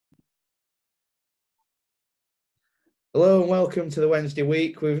Hello and welcome to the Wednesday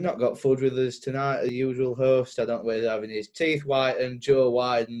week. We've not got Fudge with us tonight, the usual host. I don't know whether he's having his teeth whitened, jaw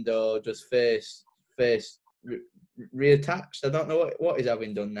widened, or just face reattached. I don't know what he's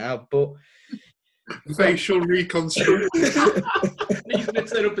having done now, but facial reconstruction. He's going to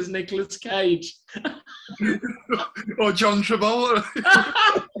turn up as Nicolas Cage. Or John Travolta.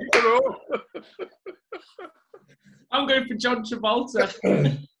 I'm going for John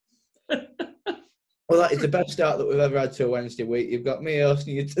Travolta. Well, that is the best start that we've ever had to a Wednesday week. You've got me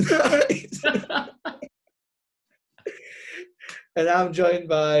hosting you tonight. And I'm joined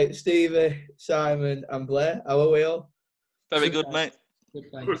by Stevie, Simon and Blair. How are we all? Very good, mate. Good,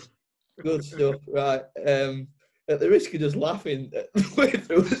 thanks. Good stuff. Right. At the risk of just laughing the way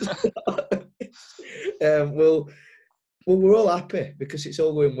through the start, we're all happy because it's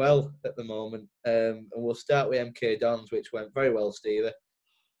all going well at the moment. And we'll start with MK Dons, which went very well, Stevie.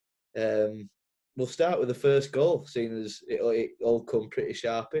 We'll start with the first goal, seeing as it all come pretty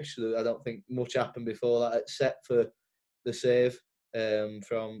sharpish. I don't think much happened before that, except for the save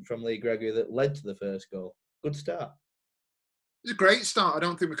from Lee Gregory that led to the first goal. Good start. It was a great start. I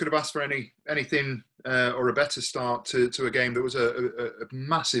don't think we could have asked for anything or a better start to a game that was a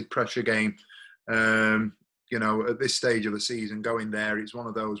massive pressure game. At this stage of the season, going there, it's one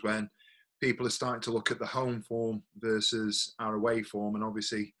of those when people are starting to look at the home form versus our away form, and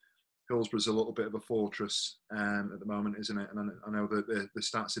obviously Hillsborough's a little bit of a fortress at the moment, isn't it? And I know that the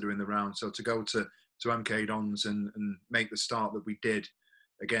stats are doing the round. So to go to MK Dons and make the start that we did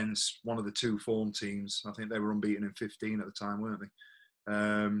against one of the two form teams, I think they were unbeaten in 15 at the time, weren't they?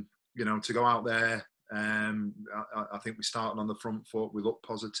 To go out there, I think we started on the front foot. We looked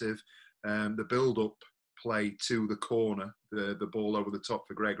positive. The build-up play to the corner, the ball over the top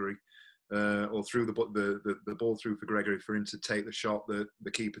for Gregory, or through the ball through for Gregory for him to take the shot that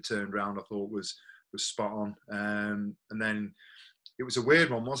the keeper turned round, I thought was spot on. And then it was a weird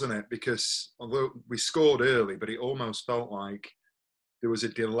one, wasn't it? Because although we scored early, but it almost felt like there was a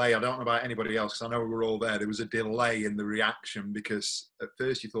delay. I don't know about anybody else, because I know we were all there. There was a delay in the reaction because at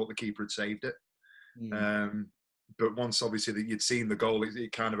first you thought the keeper had saved it. But once obviously that you'd seen the goal,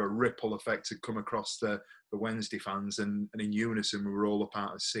 it kind of a ripple effect had come across the Wednesday fans, and in unison we were all up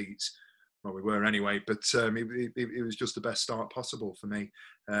out of seats. Well, we were anyway, but it was just the best start possible for me.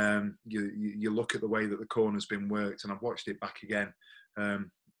 You look at the way that the corner's been worked, and I've watched it back again a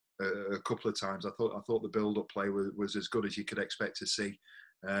couple of times. I thought the build-up play was as good as you could expect to see.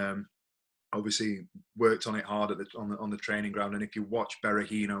 Obviously, worked on it hard on the training ground, and if you watch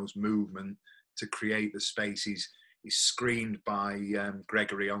Berahino's movement to create the space, he's screened by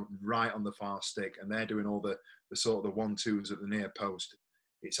Gregory right on the far stick, and they're doing all the sort of the 1-2s at the near post.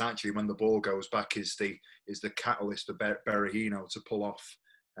 It's actually when the ball goes back is the catalyst for Berahino to pull off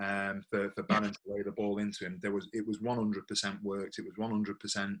for Bannon to lay the ball into him. It was 100% worked. It was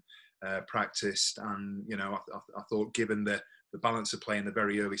 100% practiced, and I thought given the balance of play in the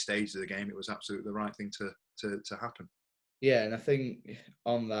very early stages of the game, it was absolutely the right thing to happen. Yeah, and I think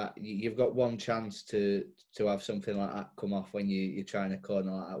on that, you've got one chance to have something like that come off when you're trying a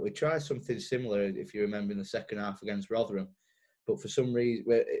corner like that. We tried something similar, if you remember, in the second half against Rotherham. But for some reason,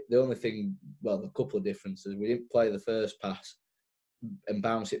 a couple of differences. We didn't play the first pass and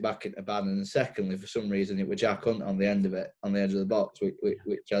bounce it back into Bannon. And secondly, for some reason, it was Jack Hunt on the end of it, on the edge of the box,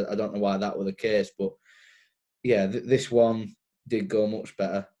 which I don't know why that was the case. But yeah, this one did go much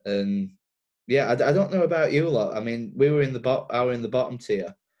better. And yeah, I don't know about you lot. I mean, we were in the bottom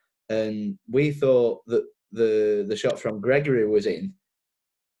tier, and we thought that the shot from Gregory was in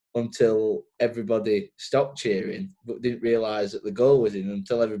until everybody stopped cheering, but didn't realise that the goal was in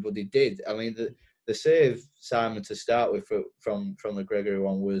until everybody did. I mean, the save, Simon, to start with from the Gregory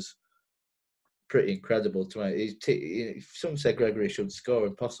one was pretty incredible to me. Some say Gregory should score,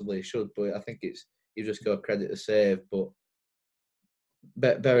 and possibly he should, but I think you just got to credit the save. But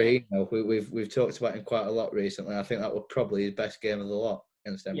Berahino, we've talked about him quite a lot recently. I think that was probably his best game of the lot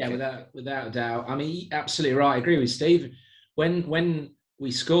against MK. Yeah, without a doubt. I mean, absolutely right. I agree with Steve. When we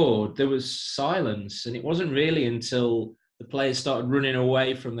scored, there was silence, and it wasn't really until the players started running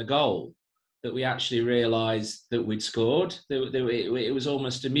away from the goal that we actually realised that we'd scored. It was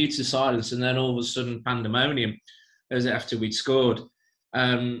almost a muted silence, and then all of a sudden pandemonium as after we'd scored.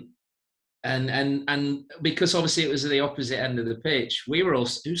 And because obviously it was at the opposite end of the pitch, we were all,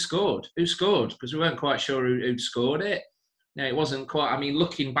 who scored? Because we weren't quite sure who'd scored it. No, it wasn't quite. I mean,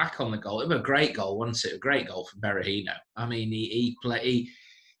 looking back on the goal, it was a great goal, wasn't it? A great goal from Berahino. I mean, he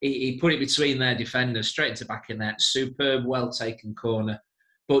put it between their defenders, straight into back of net. Superb, well taken corner.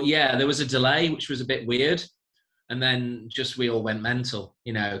 But yeah, there was a delay, which was a bit weird, and then just we all went mental,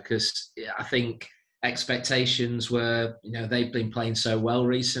 because I think expectations were, they've been playing so well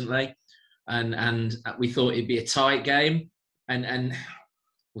recently, and we thought it'd be a tight game, and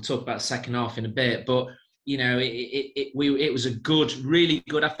we'll talk about the second half in a bit, but it was a good, really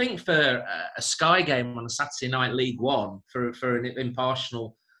good. I think for a Sky game on a Saturday night, League One, for an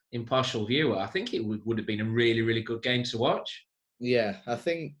impartial viewer, I think it would have been a really, really good game to watch. Yeah, I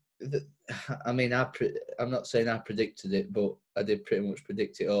think. I'm not saying I predicted it, but I did pretty much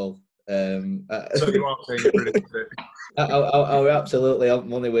predict it all. So you are saying you predicted it? I was absolutely on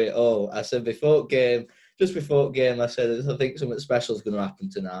money with it all. I said just before game, I said I think something special is going to happen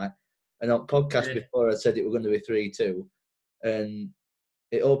tonight. And on podcast before, I said it were going to be 3-2, and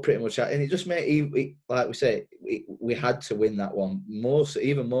it all pretty much. And it just made, like we say, we had to win that one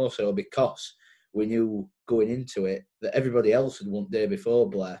even more so because we knew going into it that everybody else had won the day before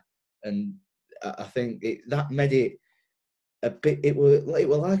Blair, and I think that made it a bit. It was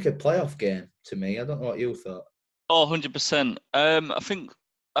like a playoff game to me. I don't know what you thought. Oh, 100%. I think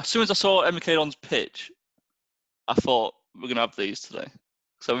as soon as I saw MK on's pitch, I thought we're going to have these today.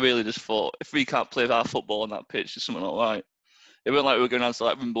 So I really just thought, if we can't play our football on that pitch, there's something not right. It wasn't like we were going to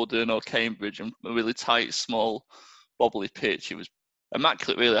like Wimbledon or Cambridge and a really tight, small, bobbly pitch. It was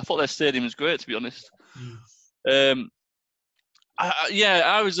immaculate, really. I thought their stadium was great, to be honest. I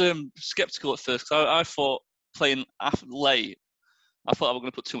was sceptical at first because I thought playing late, I thought I was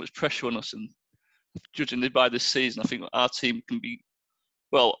going to put too much pressure on us. And judging by this season, I think our team can be,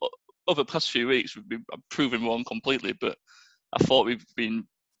 well, over the past few weeks, we've been proven wrong completely. But I thought we've been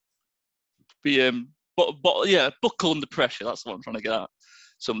buckle under pressure. That's what I'm trying to get at.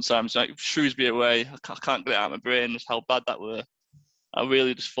 Sometimes, like Shrewsbury away, I can't get it out of my brain just how bad that were. I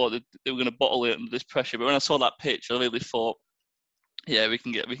really just thought that they were going to bottle it under this pressure. But when I saw that pitch, I really thought, yeah, we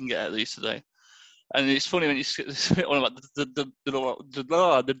can get at these today. And it's funny when you on about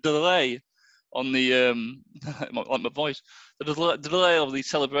the delay on the like my voice, the delay of the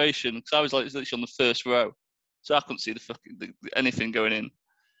celebration, because I was like literally on the first row, so I couldn't see anything going in.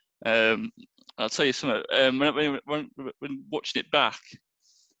 I'll tell you something. When watching it back,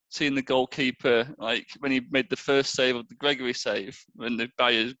 seeing the goalkeeper, like when he made the first save of the Gregory save, when the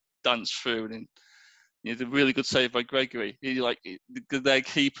Bayer danced through, and the really good save by Gregory. Their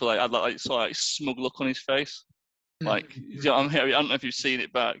keeper had sort of smug look on his face, I don't know if you've seen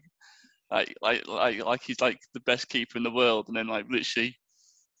it back, like he's like the best keeper in the world, and then like literally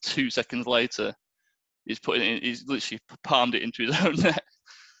 2 seconds later, he's literally palmed it into his own net.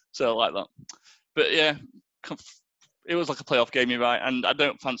 So like that. But yeah, it was like a playoff game, you're right, and I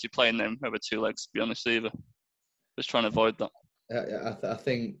don't fancy playing them over two legs, to be honest, either. Just trying to avoid that. I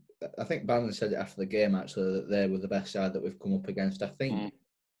think Bannon said it after the game, actually, that they were the best side that we've come up against. I think,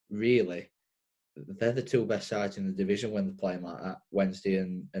 really, they're the two best sides in the division when they're playing like that, Wednesday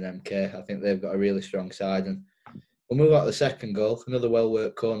and MK. I think they've got a really strong side. And we'll move on to the second goal. Another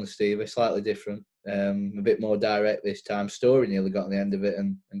well-worked corner, Stevie, slightly different, a bit more direct this time. Story nearly got on the end of it,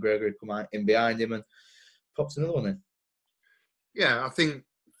 and Gregory come out in behind him and popped another one in. Yeah, I think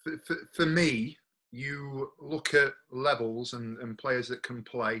for me, you look at levels and players that can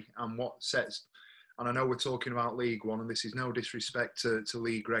play and what sets. And I know we're talking about League One, and this is no disrespect to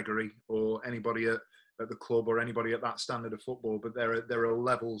Lee Gregory or anybody at the club or anybody at that standard of football, but there are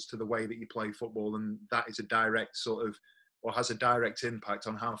levels to the way that you play football, and that is a direct has a direct impact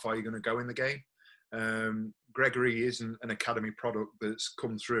on how far you're going to go in the game. Gregory isn't an academy product that's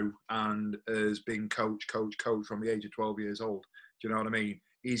come through and has been coach from the age of 12 years old. Do you know what I mean?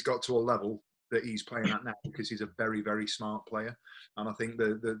 He's got to a level that he's playing at now because he's a very, very smart player. And I think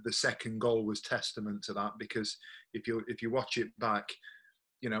the second goal was testament to that, because if you watch it back,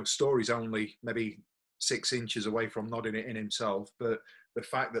 Story's only maybe 6 inches away from nodding it in himself, but the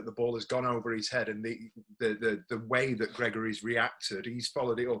fact that the ball has gone over his head and the way that Gregory's reacted, he's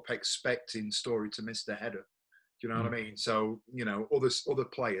followed it up expecting Story to miss the header. Do you know what I mean? So, other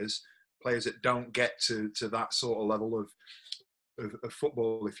players that don't get to that sort of level of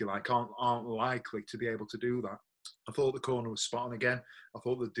football, if you like, aren't likely to be able to do that. I thought the corner was spot on again. I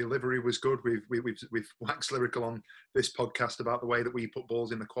thought the delivery was good. We've waxed lyrical on this podcast about the way that we put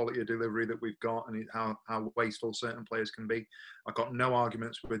balls in, the quality of delivery that we've got, and how wasteful certain players can be. I got no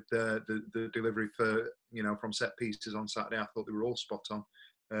arguments with the delivery from set pieces on Saturday. I thought they were all spot on,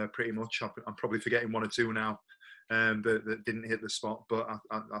 pretty much. I'm probably forgetting one or two now that didn't hit the spot, but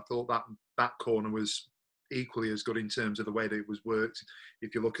I thought that corner was equally as good in terms of the way that it was worked.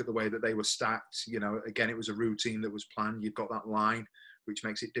 If you look at the way that they were stacked, again, it was a routine that was planned. You've got that line, which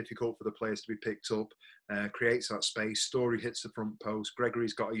makes it difficult for the players to be picked up, creates that space. Story hits the front post.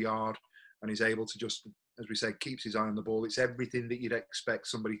 Gregory's got a yard and he's able to just, as we say, keeps his eye on the ball. It's everything that you'd expect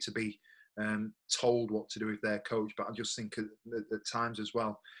somebody to be told what to do with their coach. But I just think at times as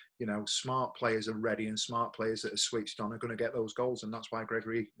well, smart players are ready, and smart players that are switched on are going to get those goals, and that's why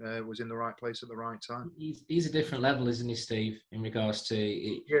Gregory was in the right place at the right time. He's a different level, isn't he, Steve, in regards to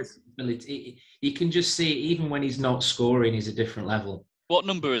yes. You can just see, even when he's not scoring, he's a different level. What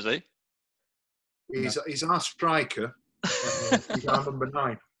number is he? He's our striker. He's our number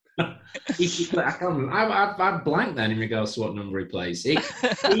 9. I've blanked then in regards to what number he plays. I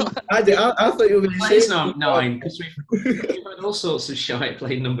thought you were going to say 9, because we've had all sorts of shite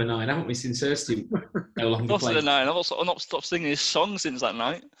playing number 9, haven't we, since Hursti no longer played. The 9. I've not stopped singing his song since that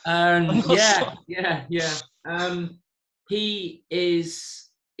night. He's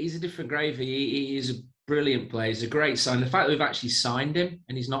a different gravy. He is a brilliant player. He's a great sign. The fact that we've actually signed him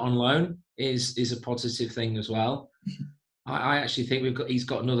and he's not on loan is a positive thing as well. I actually think he's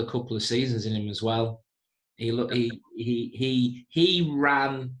got another couple of seasons in him as well. He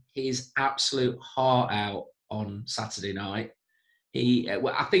ran his absolute heart out on Saturday night.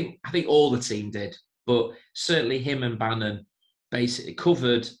 I think all the team did, but certainly him and Bannon basically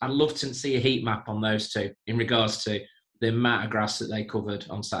covered. I'd love to see a heat map on those two in regards to the amount of grass that they covered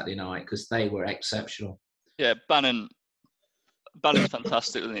on Saturday night, because they were exceptional. Yeah, Bannon's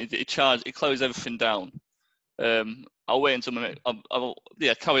fantastic. He closed everything down. I'll wait until a minute.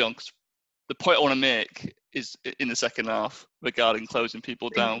 Carry on. Cause the point I want to make is in the second half regarding closing people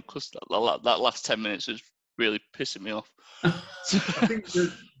down, because that last 10 minutes was really pissing me off. I think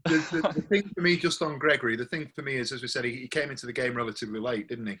the thing for me, just on Gregory, the thing for me is, as we said, he came into the game relatively late,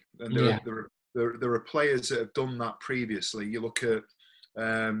 didn't he? And there are players that have done that previously. You look at,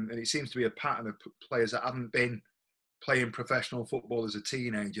 and it seems to be a pattern of players that haven't been playing professional football as a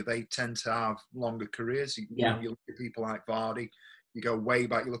teenager. They tend to have longer careers. You look at people like Vardy. You go way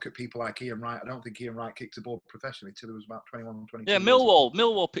back. You look at people like Ian Wright. I don't think Ian Wright kicked a ball professionally till he was about 21, 22. Yeah,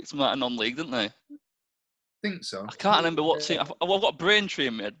 Millwall picked him out of non-league, didn't they? I think so. I can't remember what team. I've got a brain tree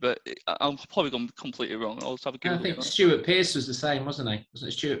in my head, but I'm probably going completely wrong. I'll just have a Google. I think Stuart Pearce was the same, wasn't he?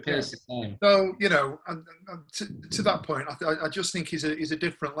 Wasn't Stuart Pearce the same? So, to that point, I just think he's a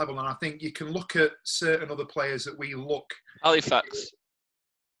different level, and I think you can look at certain other players that we look. Halifax.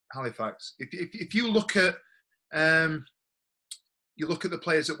 If you look at the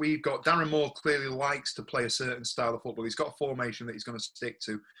players that we've got, Darren Moore clearly likes to play a certain style of football. He's got a formation that he's going to stick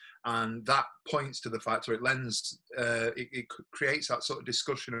to, and that points to the fact, or it creates that sort of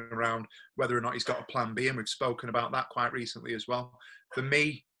discussion around whether or not he's got a plan B, and we've spoken about that quite recently as well. For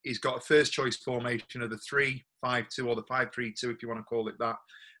me, he's got a first choice formation of the 3-5-2 or the 5-3-2, if you want to call it that,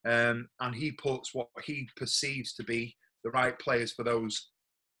 and he puts what he perceives to be the right players for those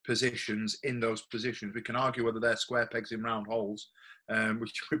positions in those positions. We can argue whether they're square pegs in round holes,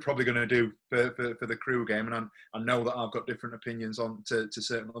 which we're probably going to do for the Crewe game, and I know that I've got different opinions on to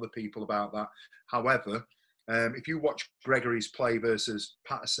certain other people about that. However, if you watch Gregory's play versus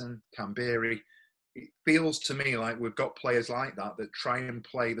Patterson, Canberry, it feels to me like we've got players like that try and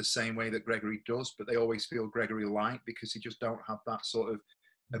play the same way that Gregory does, but they always feel Gregory light because he just don't have that sort of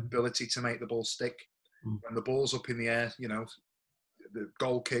ability to make the ball stick. When the ball's up in the air, the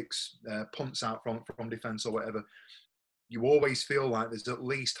goal kicks, punts out from defence or whatever, you always feel like there's at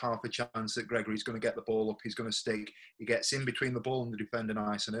least half a chance that Gregory's going to get the ball up, he's going to stick, he gets in between the ball and the defender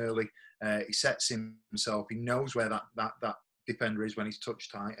nice and early, he sets himself, he knows where that defender is when he's touch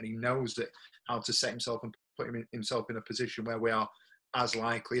tight, and he knows how to set himself and put himself in a position where we are as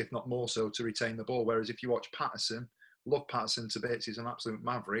likely, if not more so, to retain the ball. Whereas if you watch Patterson, love Patterson to bits, he's an absolute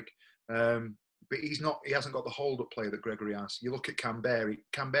maverick, but he hasn't got the hold-up play that Gregory has. You look at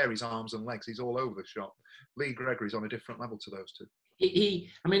Canberry's arms and legs, he's all over the shop. Lee Gregory's on a different level to those two. I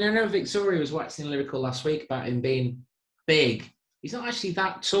know Victoria was waxing lyrical last week about him being big. He's not actually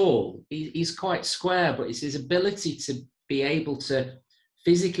that tall. He's quite square, but it's his ability to be able to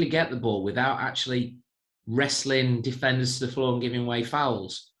physically get the ball without actually wrestling defenders to the floor and giving away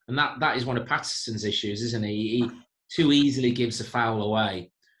fouls. And that is one of Patterson's issues, isn't he? He too easily gives a foul away.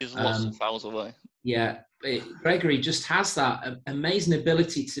 He's lots of fouls away. Yeah, Gregory just has that amazing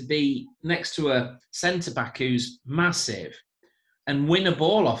ability to be next to a centre-back who's massive and win a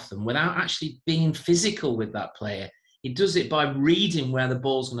ball off them without actually being physical with that player. He does it by reading where the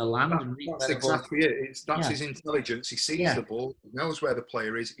ball's going to land. That's exactly it. That's his intelligence. He sees the ball, he knows where the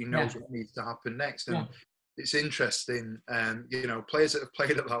player is, he knows what needs to happen next. And it's interesting, players that have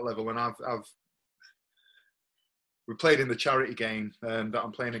played at that level, and we played in the charity game that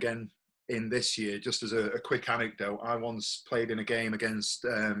I'm playing again in this year. Just as a quick anecdote, I once played in a game against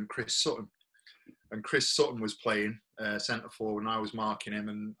Chris Sutton, and Chris Sutton was playing centre forward, and I was marking him.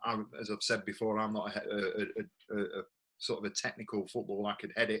 And as I've said before, I'm not a sort of a technical football. I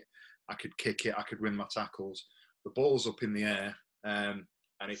could head it, I could kick it, I could win my tackles. The ball's up in the air, and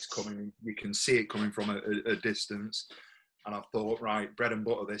it's coming. You can see it coming from a distance. And I thought, right, bread and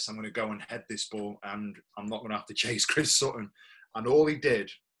butter this. I'm going to go and head this ball, and I'm not going to have to chase Chris Sutton. And all he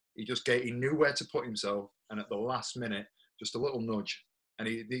did, he knew where to put himself. And at the last minute, just a little nudge. And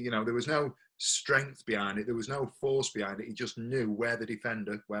there was no strength behind it. There was no force behind it. He just knew where the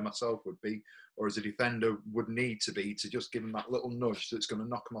defender, where myself would be, or as a defender would need to be, to just give him that little nudge that's going to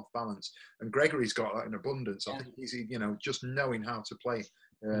knock him off balance. And Gregory's got that in abundance. I think he's, just knowing how to play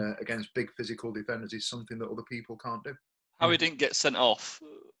against big physical defenders is something that other people can't do. How he didn't get sent off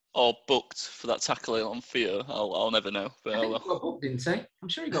or booked for that tackling on Theo, I'll never know. But I think he got booked, didn't he? I'm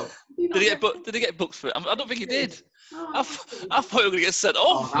sure he got. Did he get booked for it? I don't think he did. I thought he was going to get sent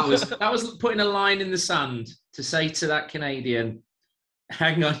off. That was putting a line in the sand to say to that Canadian,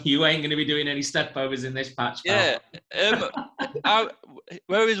 hang on, you ain't going to be doing any step overs in this patch. Yeah.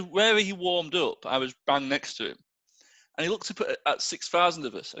 Where he warmed up, I was bang next to him. And he looked up at 6,000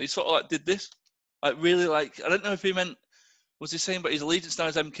 of us. And he sort of did this. I don't know if he meant, was he saying about his allegiance now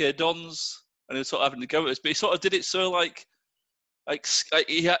as MK Dons? And he was sort of having to go at us. But he sort of did it so like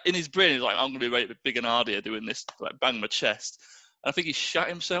he had, in his brain, he's like, I'm going to be ready to be big and hard here doing this, bang my chest. And I think he shat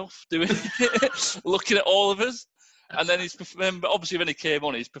himself doing it, looking at all of us. And then obviously when he came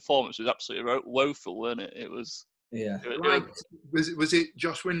on, his performance was absolutely woeful, wasn't it? It was. Yeah. Was it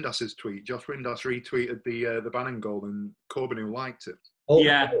Josh Windas's tweet? Josh Windass retweeted the Bannon goal and Corbin who liked it. We'll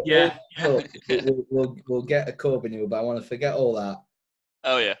get a Corbin who, but I want to forget all that.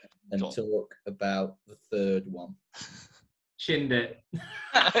 Oh yeah. And talk about the third one. Shinned it.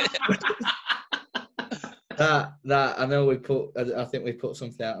 that I know I think we put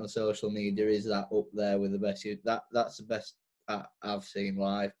something out on social media. Is that up there with the best? That's the best I've seen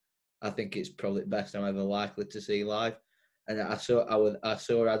live. I think it's probably the best I'm ever likely to see live. And I saw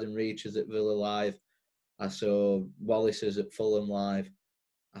Adam Reachers at Villa live. I saw Wallace's at Fulham live.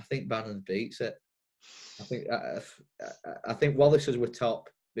 I think Bannon beats it. I think Wallace's were top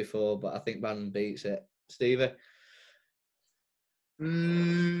before, but I think Bannon beats it. Stevie?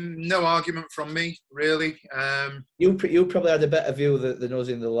 No argument from me, really. You probably had a better view than us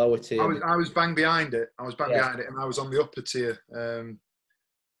in the lower tier. I was bang behind it. Behind it, and I was on the upper tier.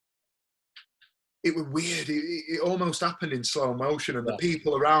 It was weird. It almost happened in slow motion, and the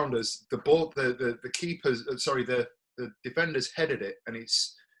people around us, the keepers, the defenders headed it, and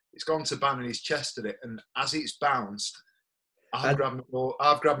it's gone to Bannon, he's chested it, and as it's bounced, I've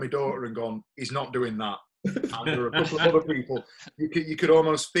grabbed my daughter and gone, he's not doing that. And there were a couple of other people. You could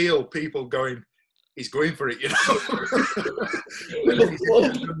almost feel people going, he's going for it, The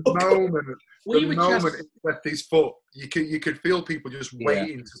moment he left his foot, you could feel people just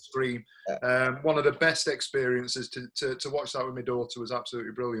waiting to scream. One of the best experiences to watch that with my daughter was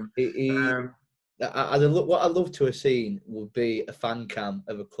absolutely brilliant. What I'd love to have seen would be a fan cam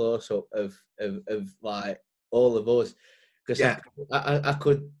of a close up of like all of us, because I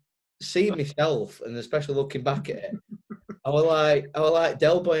could see myself, and especially looking back at it, I was like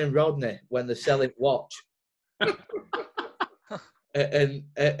Delboy and Rodney when they're selling watch, and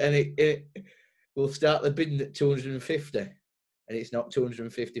it will start the bidding at 250, and it's not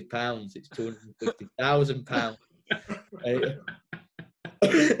 £250, it's £250,000.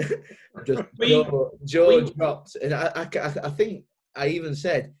 Just Joe dropped, and I think I even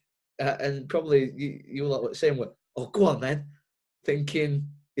said, and probably you lot were saying, "Oh, go on then," thinking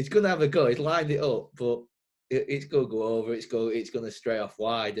he's going to have a go. He's lined it up, but it's going to go over. It's going to stray off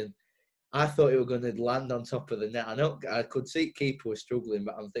wide, and I thought it was going to land on top of the net. I could see keeper was struggling,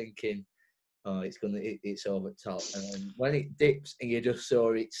 but I'm thinking, oh, it's over top. And then when it dips, and you just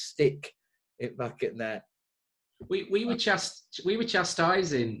saw it stick it back at net. We were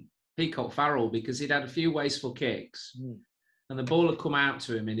chastising Peacock Farrell because he'd had a few wasteful kicks, and the ball had come out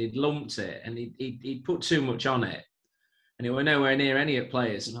to him, and he'd lumped it, and he'd put too much on it, and he were nowhere near any of the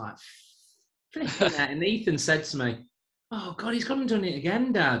players. And I'm like, flipping that. And Ethan said to me, "Oh God, he's gone and done it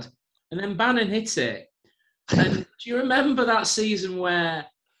again, Dad." And then Bannon hit it. And do you remember that season where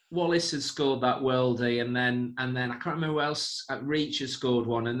Wallace had scored that worldie, and then I can't remember who else at Reach had scored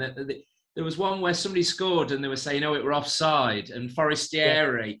one, and there was one where somebody scored and they were saying, "Oh, it were offside," and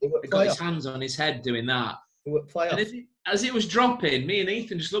Forestieri had got his hands on his head doing that. And as it was dropping, me and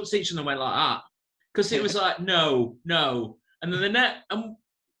Ethan just looked at each other and went like that, because it was like, no. And then the net, and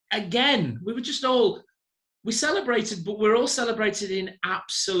again, we celebrated, but we're all celebrated in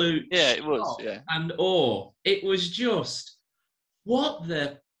absolute shock and awe. It was just, what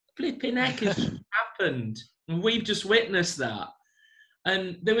the flipping heck has happened? And we've just witnessed that.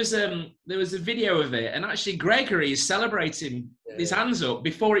 And there was a video of it, and actually Gregory is celebrating his hands up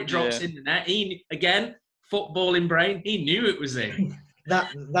before it drops in the net. He, again, footballing brain, he knew it was in.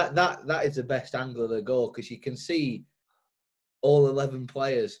 That is the best angle of the goal, because you can see all 11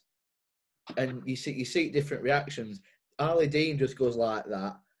 players, and you see different reactions. Ali Dean just goes like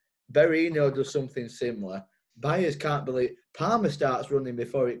that. Berino does something similar. Byers can't believe. Palmer starts running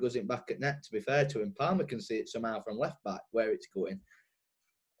before it goes in back at net, to be fair to him. Palmer can see it somehow from left back where it's going.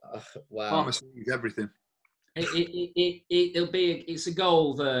 Wow. Palmer sees everything. It's a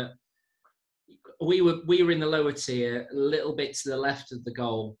goal that we were in the lower tier, a little bit to the left of the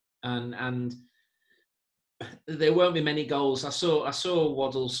goal, and there won't be many goals. I saw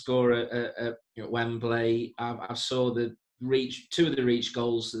Waddle score at Wembley. I saw two of the Reach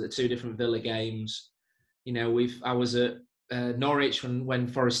goals at the two different Villa games. You know, I was at Norwich when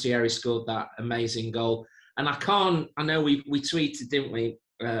Forestieri scored that amazing goal, and I know we tweeted, didn't we?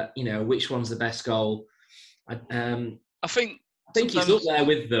 You know, which one's the best goal? I think he's up there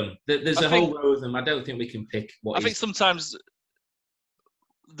with them. There's a whole row of them. I don't think we can pick what. I think sometimes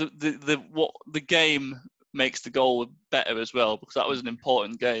the game makes the goal better as well, because that was an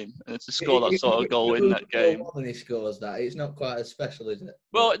important game, and to score that sort of goal in that game. When he scores that, it's not quite as special, is it?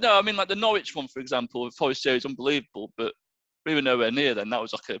 Well, no, I mean, like the Norwich one, for example, with Forestieri is unbelievable, but we were nowhere near then. That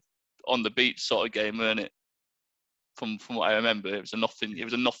was like a on the beach sort of game, weren't it? From what I remember, it was a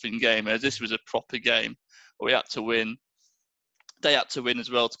nothing game. As this was a proper game, but we had to win. They had to win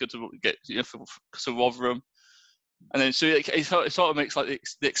as well to go to get for Rotherham, and then so it sort of makes like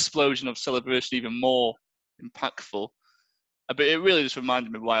the explosion of celebration even more impactful. But it really just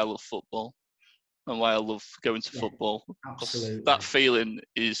reminded me why I love football and why I love going to football. Absolutely. That feeling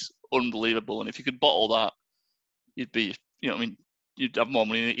is unbelievable, and if you could bottle that, you'd be, you'd have more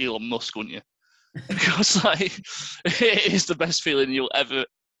money than Elon Musk, wouldn't you? Because like it is the best feeling you'll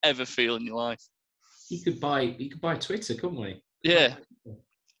ever feel in your life. You could buy Twitter, couldn't we? Yeah.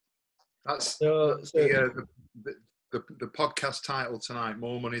 That's the podcast title tonight: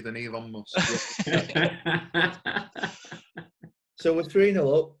 More money than Elon Musk. So we're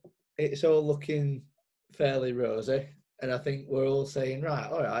 3-0 up. It's all looking fairly rosy, and I think we're all saying, right,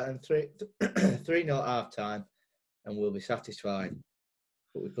 all right, and 3-0 at half time, and we'll be satisfied.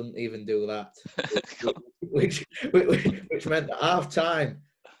 But we couldn't even do that, which meant that half time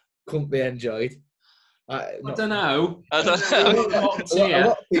couldn't be enjoyed. I don't know. A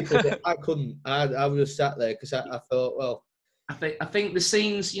lot of people did. I couldn't. I was just sat there because I thought, well, I think the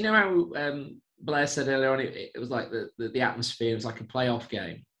scenes. You know how Blair said earlier on, it was like the atmosphere was like a playoff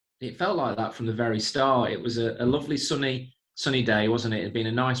game. It felt like that from the very start. It was a lovely sunny day, wasn't it? It had been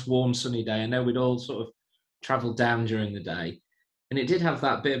a nice warm sunny day. I know we'd all sort of travelled down during the day, and it did have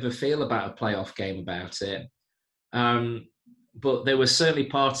that bit of a feel about a playoff game about it. But they were certainly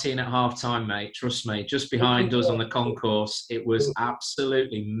partying at half-time, mate. Trust me. Just behind us on the concourse, it was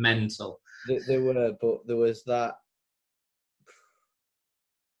absolutely mental. They were, but there was that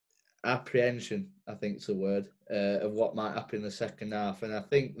apprehension, I think it's the word, of what might happen in the second half. And I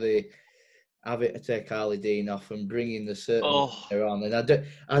think they have it to take Ali Dean off and bringing the certain player on. And I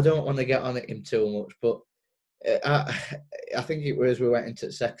don't want to get on him too much, but I think it was we went into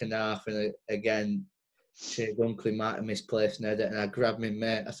the second half, and again, Shea Dunkley might have misplaced an edit, and I grabbed my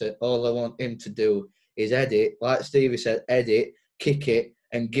mate. I said, all I want him to do is edit, like Stevie said, edit, kick it,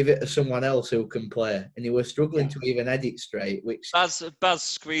 and give it to someone else who can play. And he was struggling to even edit straight. Which Baz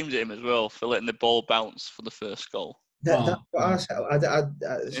screamed at him as well for letting the ball bounce for the first goal. That's what I said.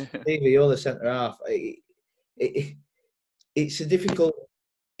 Stevie, you're the centre half. It's a difficult.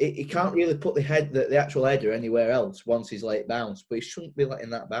 He can't really put the actual header anywhere else once he's let it bounce, but he shouldn't be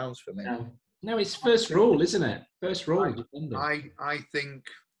letting that bounce for me. No, it's first rule, isn't it? First rule. I think,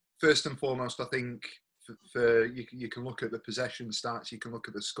 first and foremost, I think for you can look at the possession stats, you can look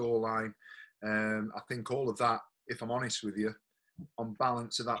at the scoreline. I think all of that, if I'm honest with you, on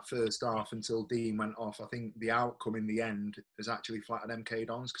balance of that first half until Dean went off, I think the outcome in the end has actually flattered MK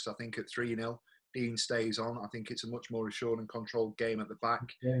Dons, because I think at 3-0, Dean stays on. I think it's a much more assured and controlled game at the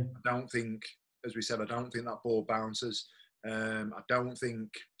back. Yeah. I don't think, as we said, I don't think that ball bounces. I don't think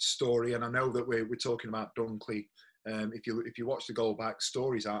Story, and I know that we're talking about Dunkley. If you watch the goal back,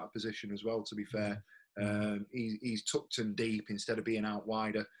 Story's out of position as well, to be fair. He's tucked in deep instead of being out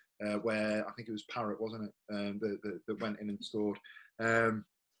wider, where I think it was Parrott, wasn't it, that went in and scored.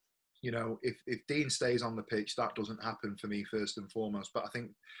 If Dean stays on the pitch, that doesn't happen for me first and foremost. But I think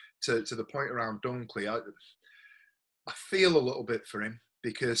to the point around Dunkley, I feel a little bit for him,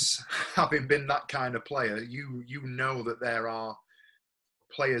 because having been that kind of player, you know that there are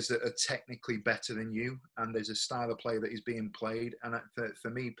players that are technically better than you, and there's a style of play that is being played. And for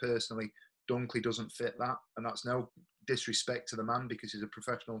me personally, Dunkley doesn't fit that, and that's no disrespect to the man because he's a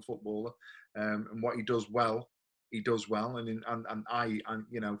professional footballer, and what he does well, and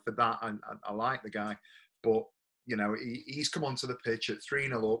for that, I like the guy, but he's come onto the pitch at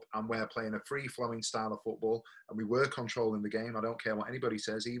 3-0 up, and we're playing a free-flowing style of football, and we were controlling the game. I don't care what anybody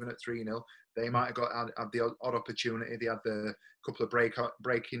says, even at 3-0, they might have had the odd opportunity. They had the couple of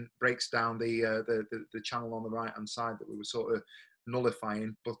breaks down the channel on the right hand side that we were sort of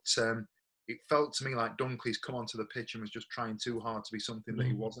nullifying, but it felt to me like Dunkley's come onto the pitch and was just trying too hard to be something that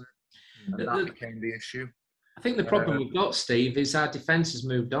he wasn't, and that became the issue. I think the problem we've got, Steve, is our defence has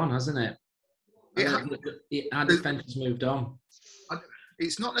moved on, hasn't it? Our defence has moved on.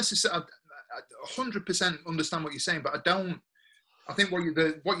 It's not necessarily. I 100% understand what you're saying, but I think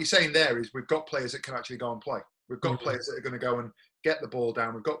what you're saying there is we've got players that can actually go and play. We've got players that are going to go and get the ball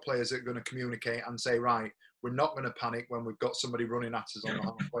down. We've got players that are going to communicate and say, right, we're not going to panic when we've got somebody running at us on the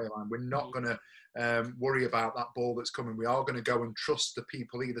halfway line. We're not going to worry about that ball that's coming. We are going to go and trust the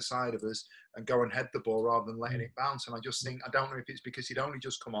people either side of us and go and head the ball rather than letting it bounce. And I just think, I don't know if it's because he'd only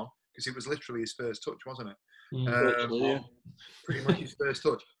just come on, because it was literally his first touch, wasn't it? Pretty much his first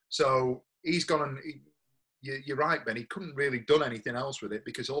touch. So he's gone and you're right, Ben. He couldn't really done anything else with it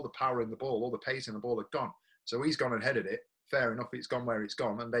because all the power in the ball, all the pace in the ball had gone. So he's gone and headed it. Fair enough, it's gone where it's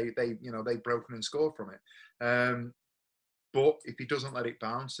gone, and they've broken and scored from it. But if he doesn't let it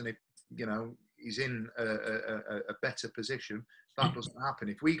bounce, and if he's in a better position, that doesn't happen.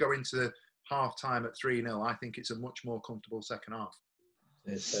 If we go into half time at 3-0, I think it's a much more comfortable second half.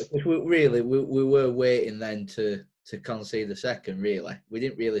 We were waiting then to concede the second. Really, we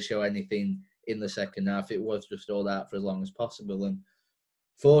didn't really show anything in the second half. It was just all out for as long as possible, and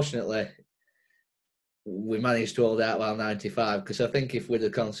fortunately, we managed to hold out while 95. Because I think if we'd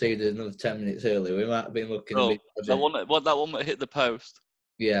have conceded another 10 minutes earlier, we might have been looking a bit. That one that hit the post.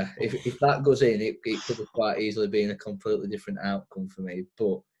 Yeah, if that goes in, it could have quite easily been a completely different outcome for me.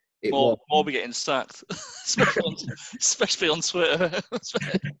 But more be getting sacked, especially on Twitter.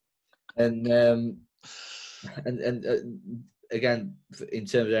 and again, in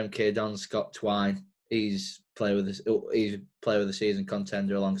terms of MK Don, Scott Twine, he's player of the season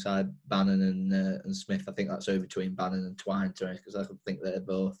contender alongside Bannon and Smith. I think that's over between Bannon and Twine, because I think they're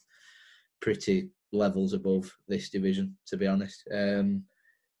both pretty levels above this division, to be honest.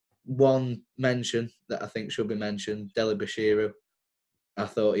 One mention that I think should be mentioned, Dele Bashiru. I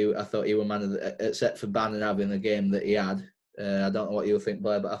thought he was man of the, except for Bannon having the game that he had. I don't know what you think,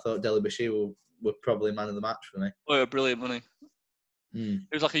 Blair, but I thought Dele Bashiru were probably man of the match for me. Oh, yeah, brilliant, wasn't he? He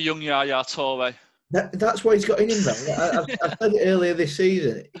was like a young Yaya Toure. That's what he's got in him, though. I said it earlier this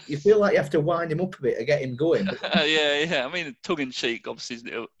season. You feel like you have to wind him up a bit to get him going. Yeah. I mean, tongue in cheek, obviously.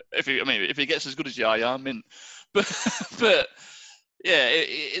 If he gets as good as Yaya, I mean, but yeah,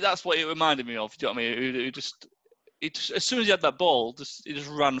 that's what it reminded me of. Do you know what I mean? He just as soon as he had that ball, he just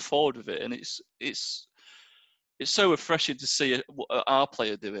ran forward with it, and it's so refreshing to see our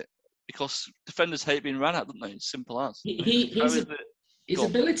player do it, because defenders hate being ran at, don't they? It's simple as. His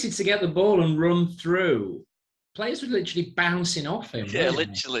ability to get the ball and run through, players were literally bouncing off him. Yeah,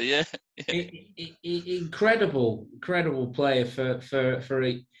 literally, yeah. Incredible player for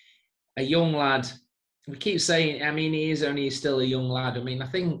a young lad. We keep saying, I mean, he is only still a young lad. I mean, I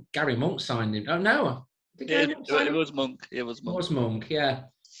think Gary Monk signed him. Oh, no. It was Monk. It was Monk, yeah.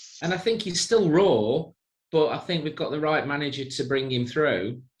 And I think he's still raw, but I think we've got the right manager to bring him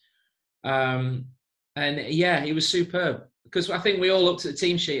through. And yeah, he was superb. Because I think we all looked at the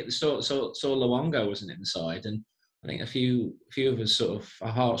team sheet at the start, saw Luongo wasn't in the side, and I think a few of us sort of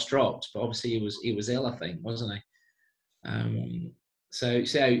our hearts dropped. But obviously he was ill, I think, wasn't he? So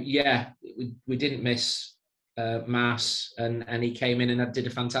yeah, we didn't miss Mass, and he came in and did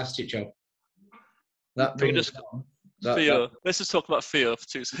a fantastic job. Theo. Let's just talk about Theo for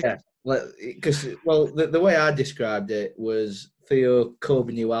 2 seconds. Yeah, because the way I described it was Theo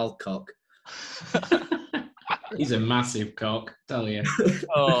Corbin Alcock. He's a massive cock, tell you.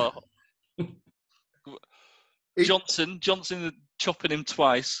 Oh, Johnson chopping him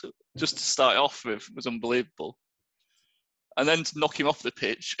twice just to start off with was unbelievable, and then to knock him off the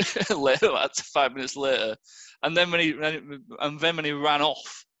pitch later, like 5 minutes later, and then when he ran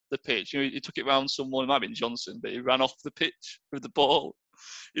off the pitch, he took it round someone. It might have been Johnson, but he ran off the pitch with the ball.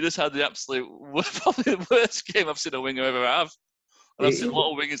 He just had the probably the worst game I've seen a winger ever have. And I've seen a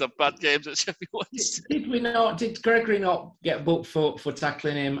lot of wingers have bad games at Sheffield Wednesday. Did Gregory not get booked for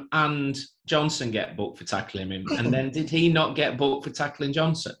tackling him, and Johnson get booked for tackling him? And then did he not get booked for tackling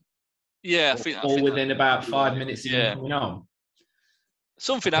Johnson? Yeah, I think within about 5 minutes of him coming on.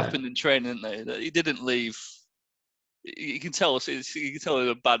 something happened in training, didn't they? That he didn't leave. You can tell. You can tell there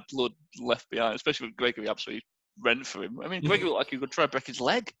was bad blood left behind, especially with Gregory absolutely rent for him. I mean, Gregory looked like he could try to break his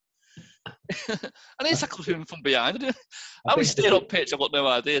leg. And he tackled him from behind. How he stayed on pitch, I've got no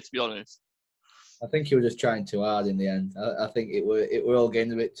idea, to be honest. I think he was just trying too hard in the end. I think it were all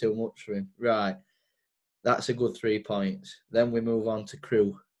getting a bit too much for him. Right, that's a good 3 points. Then we move on to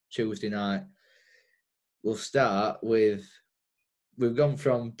Crewe Tuesday night. We'll start with, we've gone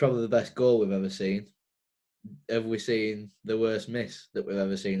from probably the best goal we've ever seen. Have we seen the worst miss that we've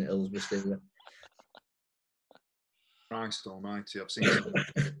ever seen at Hillsborough Stadium? Christ almighty, I've seen some,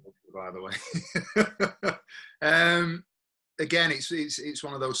 by the way. Again, it's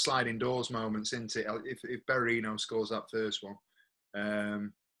one of those sliding doors moments, isn't it? If Berrino scores that first one,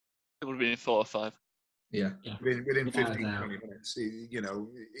 it would have been 4 or 5. Yeah. Within 15, 20 minutes, you know,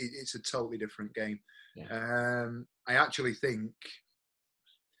 it's a totally different game. Yeah. I actually think,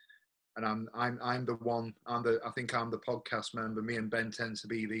 and I'm the one. I think I'm the podcast member. Me and Ben tend to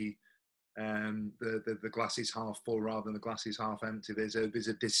be the glass is half full rather than the glass is half empty. There's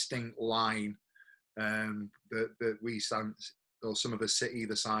a distinct line that we stand, or some of us sit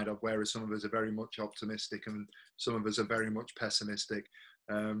either side of, whereas some of us are very much optimistic and some of us are very much pessimistic.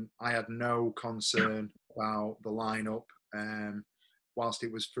 I had no concern about the lineup. Whilst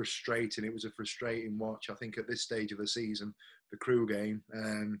it was frustrating, it was a frustrating watch. I think at this stage of the season, the Crewe game,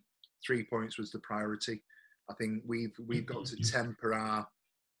 3 points was the priority. I think we've got to temper our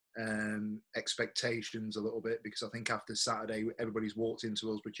expectations a little bit, because I think after Saturday, everybody's walked into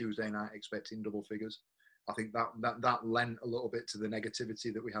Hillsborough Tuesday night expecting double figures. I think that lent a little bit to the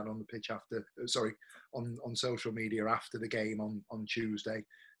negativity that we had on the pitch on social media after the game on Tuesday.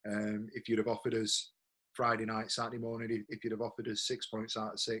 If you'd have offered us Friday night, Saturday morning, if you'd have offered us 6 points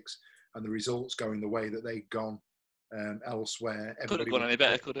out of 6, and the results going the way that they'd gone elsewhere, couldn't have gone any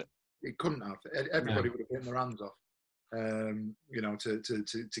better, could it? It couldn't have. Everybody would have bitten their hands off. You know,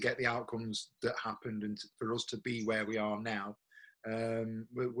 to get the outcomes that happened, and for us to be where we are now,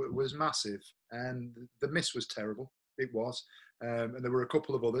 was massive. And the miss was terrible. It was. And there were a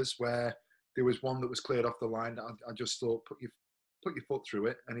couple of others where there was one that was cleared off the line. I just thought, put your foot through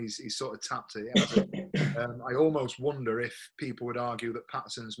it, and he sort of tapped it. I almost wonder if people would argue that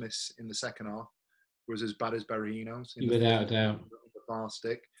Patterson's miss in the second half was as bad as Berrino's. Without a doubt. The far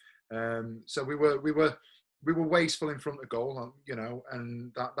stick. So we were wasteful in front of goal, you know,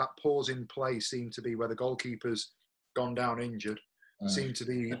 and that pause in play seemed to be where the goalkeeper's gone down injured. Seemed to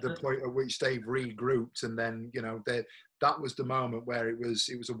be the point at which they've regrouped, and then, you know, that was the moment where it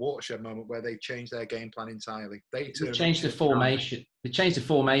was a watershed moment where they changed their game plan entirely. They changed the formation. They changed the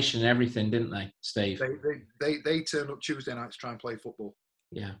formation and everything, didn't they, Steve? They turned up Tuesday night to try and play football.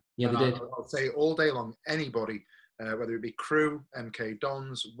 Yeah, they did. I'll say it all day long. Anybody, whether it be Crewe, MK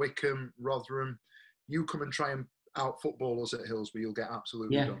Dons, Wickham, Rotherham, you come and try and out football us at Hillsborough, you'll get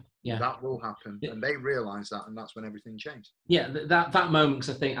absolutely done. Yeah, that will happen, and they realise that, and that's when everything changed. Yeah, that moment,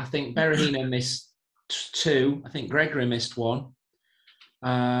 because I think Berrino missed 2. I think Gregory missed 1,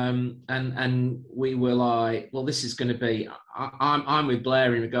 and we were like, well, this is going to be. I'm with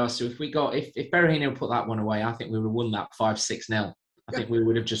Blair in regards to if Berrino put that one away, I think we would have won that 5-6-0. I think we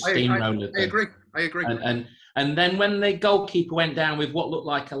would have just steamrolled them. I agree. And then when the goalkeeper went down with what looked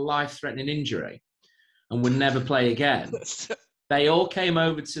like a life-threatening injury and would never play again, they all came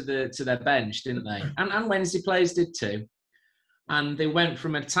over to their bench, didn't they? And Wednesday players did too. And they went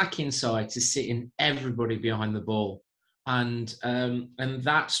from attacking side to sitting everybody behind the ball. And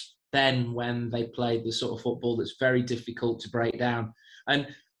that's then when they played the sort of football that's very difficult to break down. And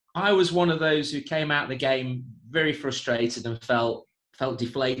I was one of those who came out of the game very frustrated and felt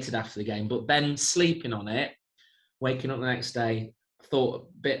deflated after the game, but then sleeping on it, waking up the next day, thought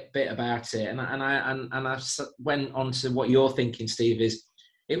a bit about it, and I went on to what you're thinking, Steve. Is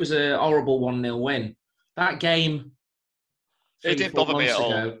it was a horrible 1-0 win. That game, it didn't bother me at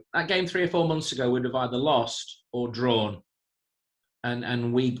all. That game 3 or 4 months ago would have either lost or drawn,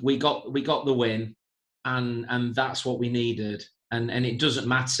 and we got the win, and that's what we needed. And it doesn't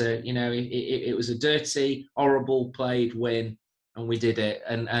matter, you know. It was a dirty, horrible played win, and we did it.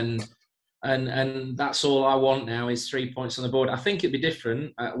 And that's all I want now is 3 points on the board. I think it'd be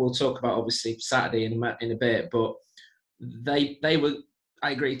different. We'll talk about obviously Saturday in a bit, but they were.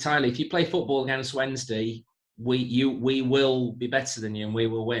 I agree entirely. If you play football against Wednesday, we will be better than you and we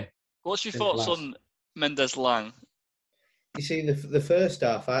will win. What's your thoughts on Mendes Lang? You see, the first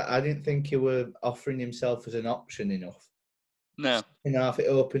half, I didn't think he were offering himself as an option enough. No. Second half, it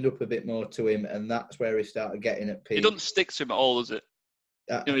opened up a bit more to him, and that's where he started getting at peak. It doesn't stick to him at all, does it?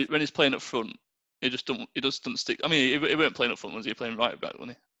 You know, when he's playing up front. He just doesn't stick. I mean, he weren't playing up front, was he? Playing right back,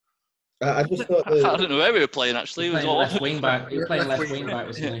 wasn't he? I just thought I don't know where we were playing actually. He was all left wing back. He was playing left wing back. back,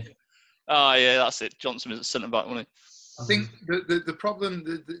 wasn't he? Oh yeah, that's it. Johnson was at centre back, wasn't he? I think the problem,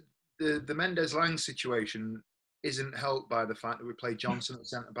 the Mendes Lang situation isn't helped by the fact that we play Johnson at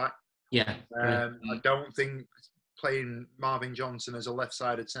centre back. Yeah. I don't think playing Marvin Johnson as a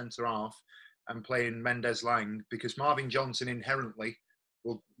left-sided centre half and playing Mendes Lang, because Marvin Johnson inherently,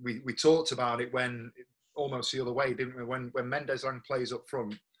 well, we talked about it when almost the other way, didn't we? When Mendes Lang plays up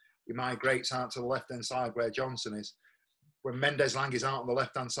front, he migrates out to the left-hand side where Johnson is. When Mendes Lang is out on the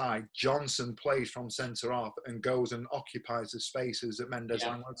left-hand side, Johnson plays from centre-half and goes and occupies the spaces that Mendes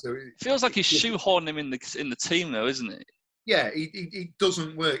Lang wants to. It feels like he's shoehorning him in the team, though, isn't it? Yeah, he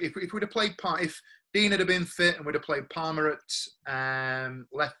doesn't work. If we'd have played, if Dean had been fit and we'd have played Palmer at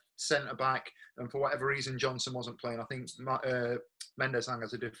left centre-back, and for whatever reason Johnson wasn't playing, I think Mendes Lang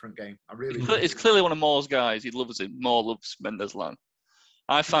has a different game. I really do. It's clearly one of Moore's guys. He loves him. Moore loves Mendes Lang.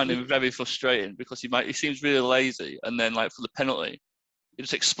 I find him very frustrating because he seems really lazy, and then like for the penalty, he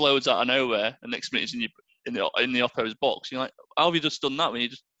just explodes out of nowhere, and next minute he's in the opposite box. You're like, how have you just done that when you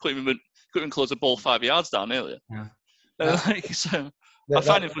just put him and close the ball 5 yards down earlier? Yeah. I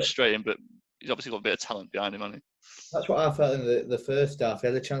find him frustrating, but he's obviously got a bit of talent behind him, hasn't he? That's what I felt in the first half. He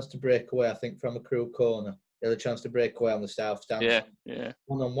had a chance to break away, I think, from a Crewe corner. He had a chance to break away on the south stand. Yeah.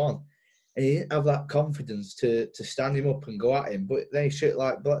 1-on-1. And he didn't have that confidence to stand him up and go at him. But then he should,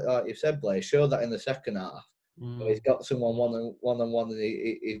 like you said, Blair, showed that in the second half. He's got someone one-on-one and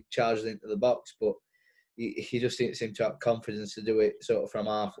he charges into the box. But he just didn't seem to have confidence to do it sort of from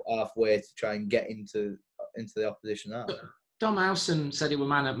halfway to try and get into the opposition half. Dom Howson said he was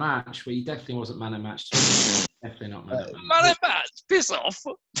man at match, but he definitely wasn't man at match. Definitely not man at match. Man at match? Piss off.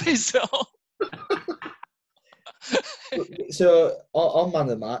 Piss off. So, on man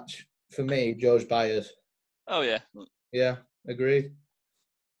at match, for me, George Byers. Oh, yeah. Yeah, agreed.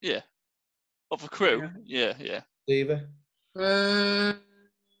 Yeah. But for Crewe? Yeah. Stevie? Why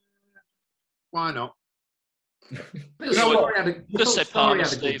not? Story had a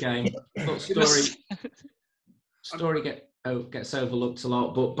good game. Story gets overlooked a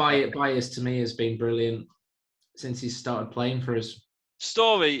lot, but Byers to me has been brilliant since he started playing for us.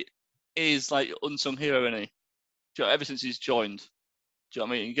 Story is like unsung hero, isn't he? Do you know, ever since he's joined. Do you know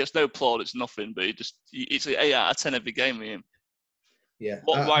what I mean? He gets no plaudits, nothing, but it's an 8 out of 10 every game with him. Yeah.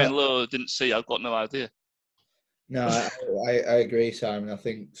 What Ryan Lowe didn't see, I've got no idea. No, I agree, Simon. I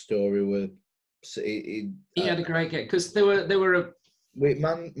think Story was. He had a great game because they were Wait,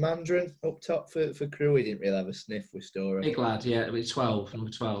 Mandarin up top for Crewe. He didn't really have a sniff with Story. Big lad, yeah. It was 12, number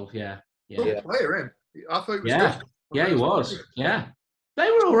 12, yeah. Good player, him. I thought he was good. Yeah, he was. Yeah,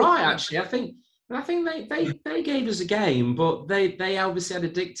 they were all right actually. I think they gave us a game, but they obviously had a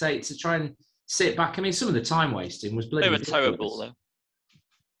dictate to try and sit back. I mean, some of the time wasting was bloody. They were terrible though.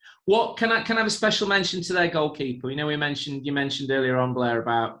 What can I have a special mention to their goalkeeper? You know, you mentioned earlier on, Blair,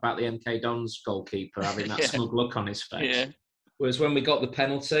 about the MK Dons goalkeeper having that smug look on his face. Yeah. Was when we got the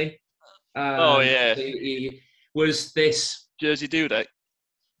penalty. He was this Jersey Dudek.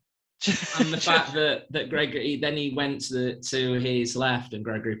 And the fact that Gregory then he went to his left and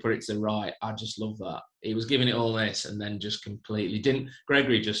Gregory put it to the right. I just love that. He was giving it all this and then just completely didn't.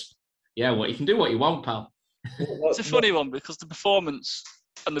 Gregory just what you can do what you want, pal. It's a funny one because the performance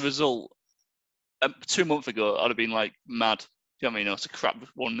and the result 2 months ago I'd have been like mad. Do you know what I mean? It's a crap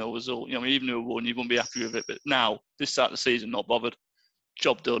 1-0 result. You know, I mean, even though we won, you wouldn't be happy with it. But now, this start of the season, not bothered.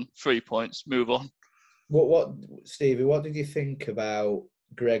 Job done. 3 points. Move on. What, Stevie? What did you think about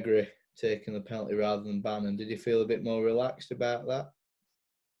Gregory taking the penalty rather than Bannon? Did you feel a bit more relaxed about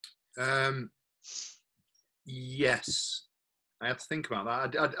that? Yes, I had to think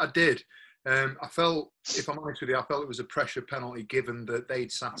about that. I did. I felt, if I'm honest with you, I felt it was a pressure penalty given that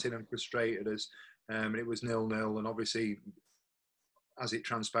they'd sat in and frustrated us, and it was 0-0. And obviously, as it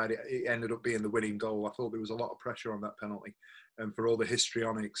transpired, it ended up being the winning goal. I thought there was a lot of pressure on that penalty, and for all the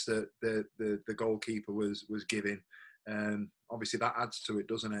histrionics that the goalkeeper was giving. Obviously that adds to it,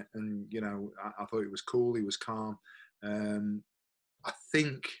 doesn't it? And you know, I thought it was cool. He was calm. I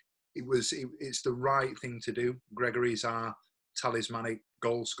think it's the right thing to do. Gregory's our talismanic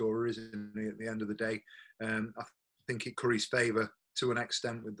goal scorer, isn't he? At the end of the day, I think it curries favour to an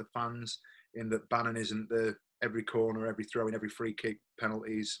extent with the fans in that Bannon isn't the every corner, every throw in, every free kick,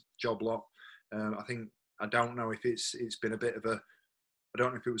 penalties, job lot. I don't know if it's been a bit of a. I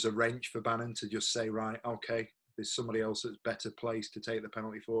don't know if it was a wrench for Bannon to just say, right, okay, there's somebody else that's better placed to take the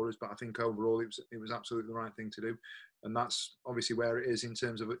penalty for us. But I think overall it was absolutely the right thing to do, and that's obviously where it is in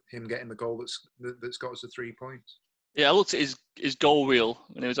terms of him getting the goal that's got us the 3 points. Yeah, I looked at his goal reel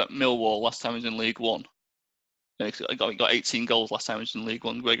when he was at Millwall last time he was in League One. He got 18 goals last time he was in League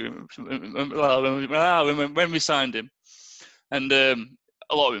One. Gregory, when we signed him, and a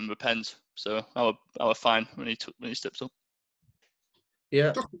lot of them were pens, so I were fine when he steps up.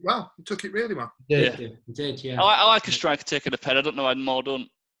 Yeah, He took it really well. yeah. He did, yeah. I like a striker taking a pen. I don't know how more done.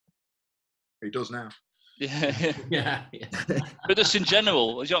 He does now. Yeah. Yeah. But just in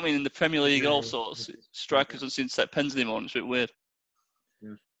general, do you know what I mean? In the Premier League, all sorts, strikers don't seem to take pens anymore. It's a bit weird.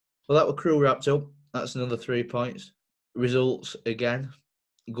 Yeah. Well, that were Crew wrapped up. That's another 3 points. Results again,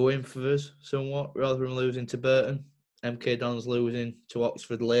 going for us somewhat, rather than losing to Burton. MK Dons losing to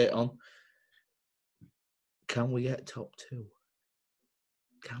Oxford late on. Can we get top 2?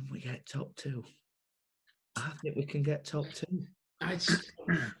 Can we get top 2? I think we can get top 2. I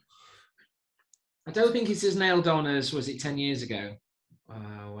don't think it's as nailed on as was it 10 years ago,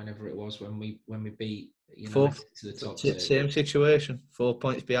 whenever it was when we beat United to the top 2. Same situation, 4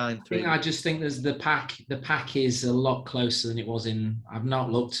 points behind. I just think there's the pack. The pack is a lot closer than it was in. I've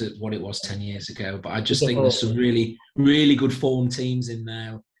not looked at what it was 10 years ago, but I just think there's some really, really good form teams in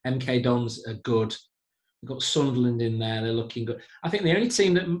there. MK Dons are good. We've got Sunderland in there. They're looking good. I think the only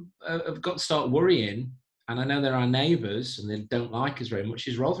team that have got to start worrying, and I know they're our neighbours and they don't like us very much,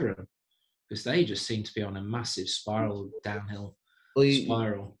 is Rotherham, because they just seem to be on a massive downhill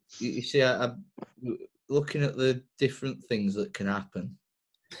spiral. You see, I'm looking at the different things that can happen.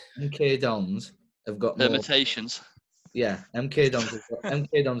 MK Dons have got limitations. Yeah, MK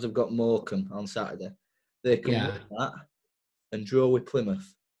Dons have got Morecambe on Saturday. They can win that and draw with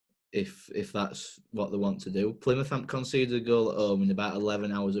Plymouth if that's what they want to do. Plymouth haven't conceded a goal at home in about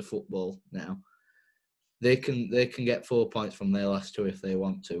 11 hours of football now. They can get 4 points from their last 2 if they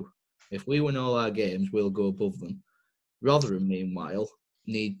want to. If we win all our games, we'll go above them. Rotherham, meanwhile,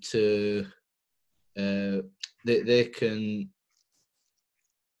 need to. They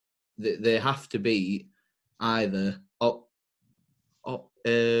have to beat either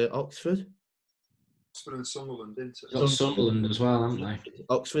Oxford. Oxford and Sunderland, didn't it? Got Sunderland as well, haven't they?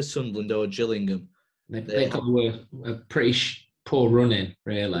 Oxford, Sunderland, or Gillingham. They've got a pretty poor run in,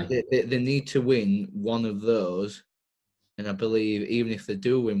 really. They need to win one of those, and I believe even if they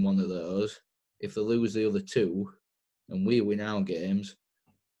do win one of those, if they lose the other 2, and we win our games,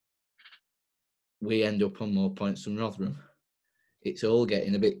 we end up on more points than Rotherham. It's all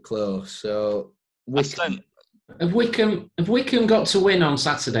getting a bit close. So Have Wickham got to win on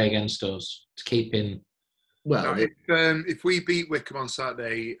Saturday against us to keep in? Well, if we beat Wickham on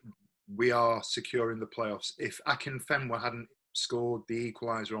Saturday, we are secure in the playoffs. If Akinfenwa hadn't scored the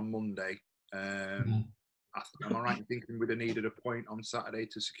equaliser on Monday, am I right in thinking we'd have needed a point on Saturday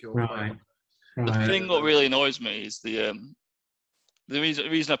to secure the playoffs? The thing that really annoys me is the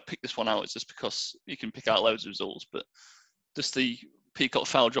reason I picked this one out is just because you can pick out loads of results, but just the Peacock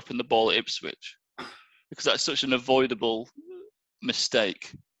foul dropping the ball at Ipswich, because that's such an avoidable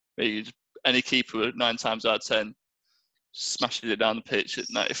mistake. Any keeper 9 times out of 10 smashing it down the pitch at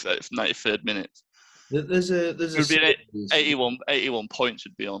 93rd minute. There's 81 points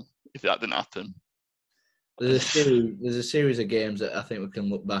would be on if that didn't happen. There's a series of games that I think we can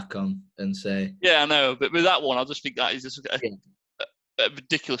look back on and say. Yeah, I know, but with that one, I just think that is just a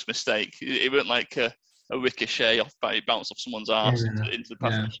ridiculous mistake. It wasn't like a ricochet off, bounce off someone's arse into the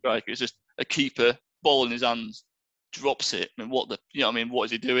path of the striker. It's just a keeper, ball in his hands, drops it. I mean, what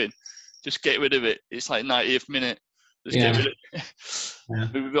is he doing? Just get rid of it. It's like 90th minute. Just get rid of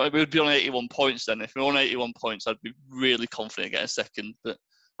it. We would be on 81 points then. If we were on 81 points, I'd be really confident getting second. But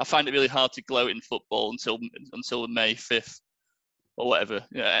I find it really hard to gloat in football until May 5th or whatever.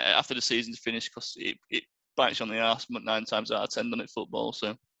 After the season's finished, because it bites you on the arse 9 times out of 10 done at football.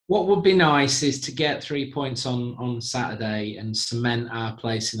 So what would be nice is to get 3 points on Saturday and cement our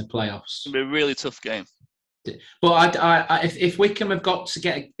place in the playoffs. It'll be a really tough game. But if Wickham have got to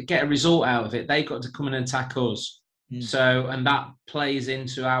get a result out of it, they've got to come and attack us. So, and that plays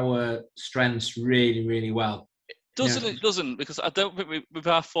into our strengths really, really well. It doesn't, because I don't think with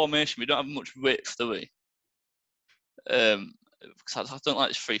our formation we don't have much width, do we? Because I don't like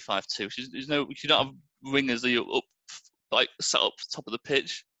this 3-5-2. You don't have wingers that you're up, like set up top of the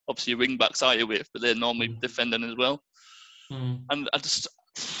pitch. Obviously, your wing backs are your width, but they're normally defending as well. And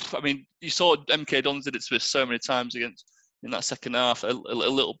I mean, you saw MK Dons did it to us so many times in that second half. A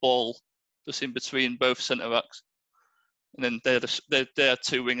little ball just in between both centre backs, and then they're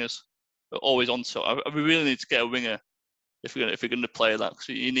 2 wingers, but always on top. We really need to get a winger if we're going to play that, because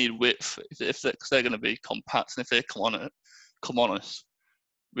you need width because they're going to be compact, and if they come on us,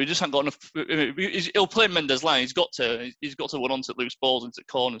 we just haven't got enough. He'll play Mendes line. He's got to run onto loose balls into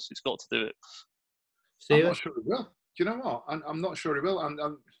corners. He's got to do it. I'm not sure he will. you know what? I'm not sure he will.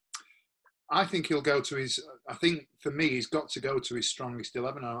 I think he'll go to his. I think for me, he's got to go to his strongest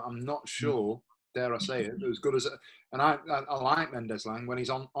 11. I'm not sure. Dare I say it? As good as. And I like Mendes-Lang when he's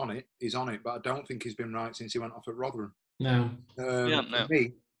on it. He's on it, but I don't think he's been right since he went off at Rotherham. No. No.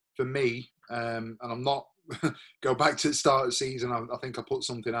 For me, and I'm not go back to the start of the season. I think I put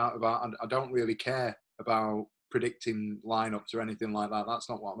something out about. I don't really care about predicting lineups or anything like that. That's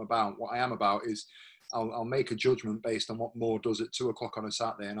not what I'm about. What I am about is I'll make a judgment based on what Moore does at 2:00 on a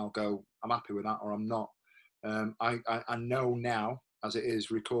Saturday, and I'll go, I'm happy with that or I'm not. I know now, as it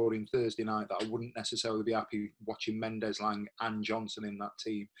is recording Thursday night, that I wouldn't necessarily be happy watching Mendes-Lang and Johnson in that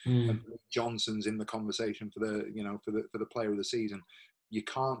team. And Johnson's in the conversation for the player of the season. You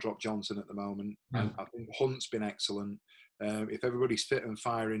can't drop Johnson at the moment. And I think Hunt's been excellent. If everybody's fit and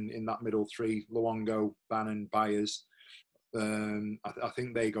firing in that middle three, Luongo, Bannon, Byers, I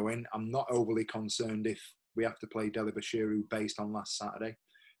think they go in. I'm not overly concerned if we have to play Dele-Bashiru based on last Saturday.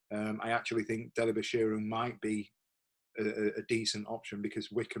 I actually think Dele-Bashiru might be a decent option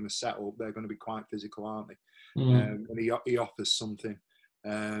because Wickham is settled. They're going to be quite physical, aren't they? And he offers something.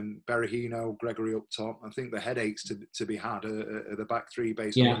 Berahino, Gregory up top. I think the headaches to be had are the back three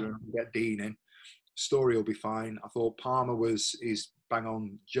based on whether we get Dean in. Story will be fine. I thought Palmer is bang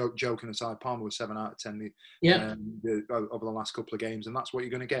on. Joking aside, Palmer was 7 out of 10 over the last couple of games, and that's what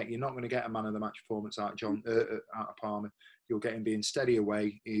you're going to get. You're not going to get a man of the match performance out of Palmer. You'll get him being steady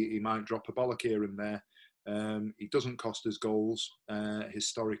away. He might drop a bollock here and there. He doesn't cost us goals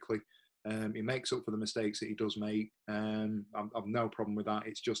historically. He makes up for the mistakes that he does make. I've no problem with that.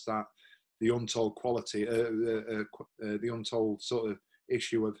 It's just that the untold quality, the untold sort of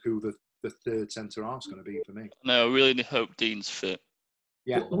issue of who the third centre half's going to be for me. No, I really hope Dean's fit.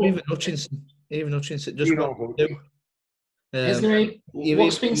 Yeah, even Hutchinson just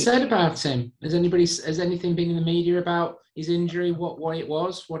what's been said about him? Has anything been in the media about his injury? What it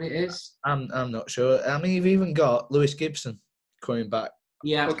was? What it is? I'm not sure. I mean, you've even got Lewis Gibson coming back.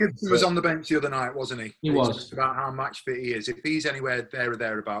 Yeah, well, Gibson was on the bench the other night, wasn't he? He was. Just about how match fit he is. If he's anywhere there or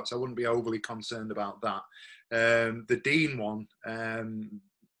thereabouts, I wouldn't be overly concerned about that. The Dean one.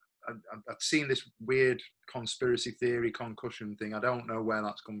 I've seen this weird conspiracy theory concussion thing. I don't know where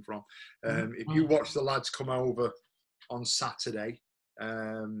that's come from. If you watch the lads come over on Saturday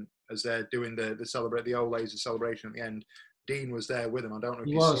as they're doing the old laser celebration at the end, Dean was there with him. I don't know if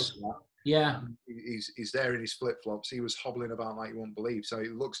he you was. saw that. Yeah, he's there in his flip flops. He was hobbling about like you won't believe. So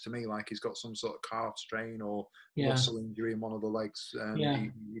it looks to me like he's got some sort of calf strain or muscle injury in one of the legs.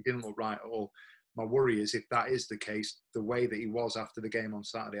 He didn't look right at all. My worry is if that is the case, the way that he was after the game on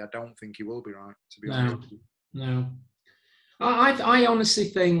Saturday, I don't think he will be right, to be honest with you. No. I honestly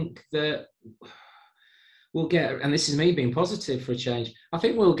think that we'll get, and this is me being positive for a change, I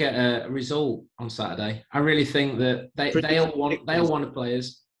think we'll get a result on Saturday. I really think that they'll want to play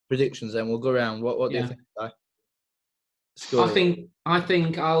us. Predictions then, we'll go around. What do you think, Ty? I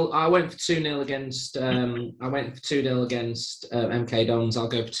think I went for 2-0 against MK Dons. I'll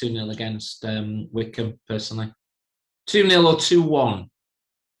go for 2-0 against Wickham personally. 2-0 or 2-1.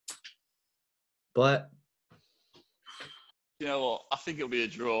 Blair? You know what? I think it'll be a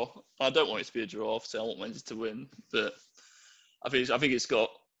draw. I don't want it to be a draw. Obviously, I want Wednesday to win, but I think it's got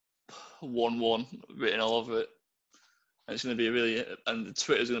 1-1 written all over it. And it's going to be and the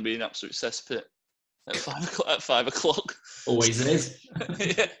Twitter's going to be an absolute cesspit at 5 o'clock. Always is.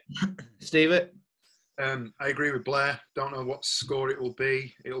 Yeah. Stevie? I agree with Blair. Don't know what score it will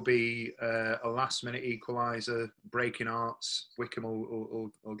be. It'll be a last-minute equaliser, breaking hearts. Wickham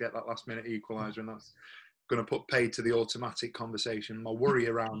will get that last-minute equaliser, and that's going to put paid to the automatic conversation. My worry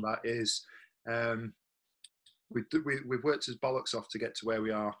around that is we've worked his bollocks off to get to where we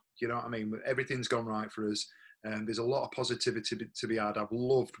are. You know what I mean? Everything's gone right for us. There's a lot of positivity to be had. I've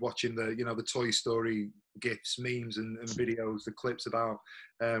loved watching the Toy Story GIFs, memes and videos, the clips about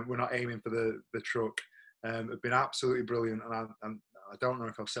we're not aiming for the truck. Have been absolutely brilliant, and I don't know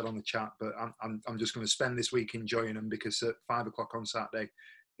if I've said on the chat, but I'm just going to spend this week enjoying them because at 5 o'clock on Saturday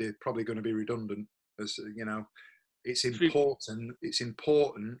they're probably going to be redundant. As you know, it's important. It's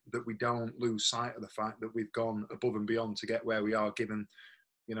important that we don't lose sight of the fact that we've gone above and beyond to get where we are, given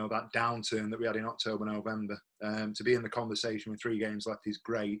that downturn that we had in October, November. To be in the conversation with 3 games left is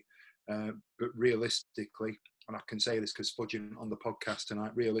great, but realistically, and I can say this because fudging on the podcast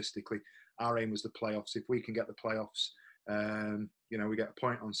tonight, realistically, our aim was the playoffs. If we can get the playoffs, we get a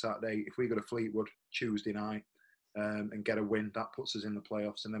point on Saturday. If we go to Fleetwood Tuesday night and get a win, that puts us in the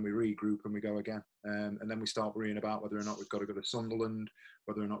playoffs, and then we regroup and we go again. And then we start worrying about whether or not we've got to go to Sunderland,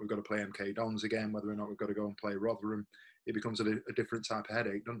 whether or not we've got to play MK Dons again, whether or not we've got to go and play Rotherham. It becomes a different type of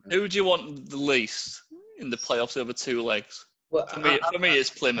headache, doesn't it? Who do you want the least? in the playoffs over 2 legs. Well, For me, it's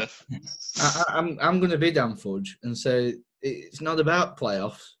Plymouth. I'm going to be Dan Fudge and say it's not about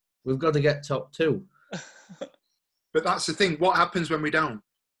playoffs. We've got to get top 2. But that's the thing. What happens when we don't?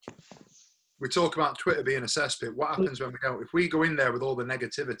 We talk about Twitter being a cesspit. What happens when we don't? If we go in there with all the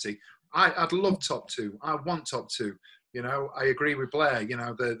negativity, I'd love top 2. I want top 2. You know, I agree with Blair. You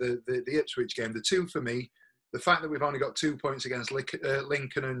know, the Ipswich game, the 2 for me. The fact that we've only got 2 points against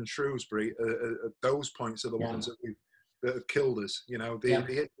Lincoln and Shrewsbury, those points are the ones that have killed us. You know, the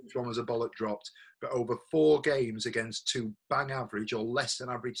Ipswich one was a bullet dropped, but over 4 games against 2 bang average or less than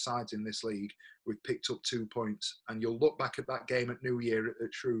average sides in this league, we've picked up 2 points. And you'll look back at that game at New Year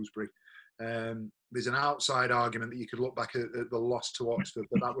at Shrewsbury. There's an outside argument that you could look back at the loss to Oxford,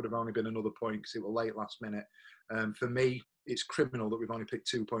 but that would have only been another point because it was late last minute. For me, it's criminal that we've only picked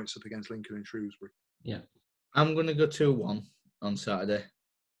 2 points up against Lincoln and Shrewsbury. Yeah. I'm going to go 2-1 on Saturday.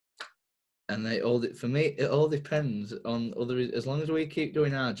 And it all depends on other. As long as we keep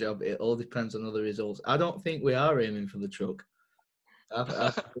doing our job, it all depends on other results. I don't think we are aiming for the truck.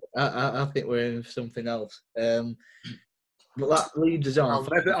 I think we're aiming for something else. But that leads us on.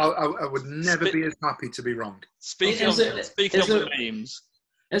 I would never be as happy to be wrong. Speaking of the memes.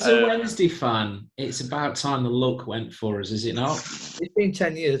 As a Wednesday fan, it's about time the luck went for us, is it not? It's been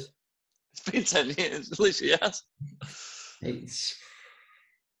 10 years. It's been 10 years, literally, yes.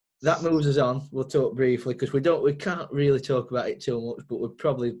 That moves us on. We'll talk briefly because we can't really talk about it too much, but we'll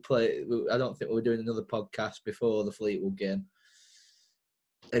probably play. I don't think we're doing another podcast before the Fleetwood game.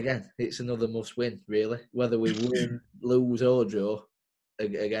 Again, it's another must-win, really. Whether we win, lose, or draw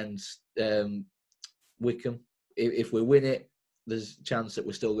against Wickham, if we win it, there's a chance that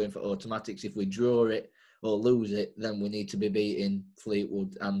we're still going for automatics. If we draw it or lose it, then we need to be beating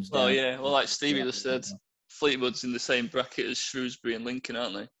Fleetwood hands down. Oh yeah, well, like Stevie just said, Fleetwood's in the same bracket as Shrewsbury and Lincoln,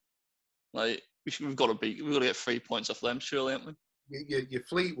 aren't they? Like we've got to get 3 points off them, surely, haven't we? Your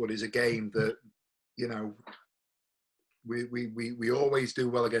Fleetwood is a game that, you know, we always do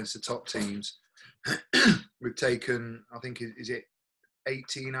well against the top teams. We've taken, I think, is it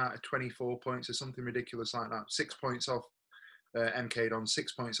 18 out of 24 points or something ridiculous like that. 6 points off MK Don,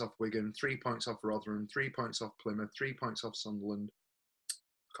 6 points off Wigan, 3 points off Rotherham, 3 points off Plymouth, 3 points off Sunderland.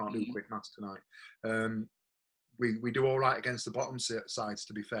 Can't do quick maths tonight. We do all right against the bottom sides,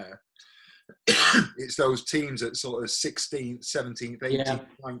 to be fair. It's those teams at sort of 16th, 17th, 18th,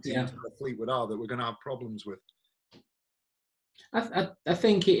 19th, where Fleetwood are, that we're going to have problems with. I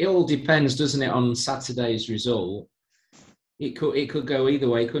think it all depends, doesn't it, on Saturday's result? It could go either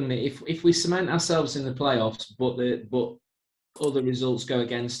way, couldn't it? If we cement ourselves in the playoffs, but other results go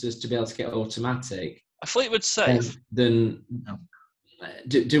against us to be able to get automatic. A Fleetwood safe. Then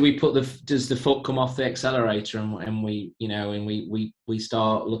do we does the foot come off the accelerator and we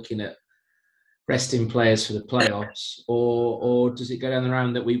start looking at resting players for the playoffs, or does it go down the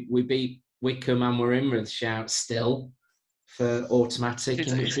round that we beat Wickham and we're in with shouts still for automatic?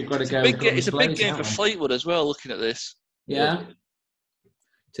 It's a big game for Fleetwood as well. Looking at this, yeah,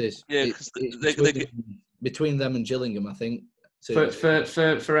 it is. Yeah, because between them and Gillingham, I think.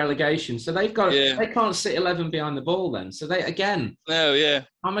 For relegation, so they can't sit 11 behind the ball then. So they again. No, yeah.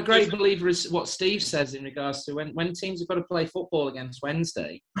 I'm a great believer is what Steve says in regards to when teams have got to play football against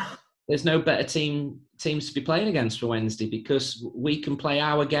Wednesday. There's no better teams to be playing against for Wednesday because we can play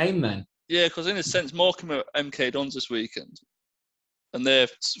our game then. Yeah, because in a sense, Morecambe are MK Dons this weekend, and they're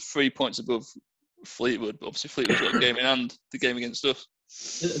 3 points above Fleetwood. But obviously, Fleetwood's got a game in hand, the game against us.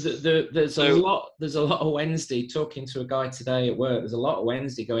 There's a lot of Wednesday. Talking to a guy today at work, there's a lot of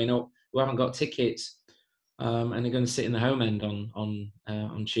Wednesday going up who haven't got tickets, and they're going to sit in the home end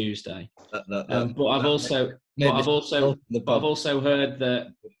on Tuesday. But I've also heard that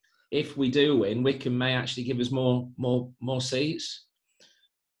if we do win, Wickham may actually give us more seats,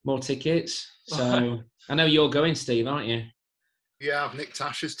 more tickets. So I know you're going, Steve, aren't you? Yeah, I've nicked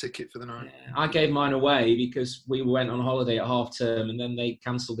Ash's ticket for the night. I gave mine away because we went on holiday at half term and then they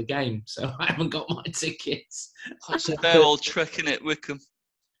cancelled the game. So I haven't got my tickets. It's a fair old trek, in it, Wickham.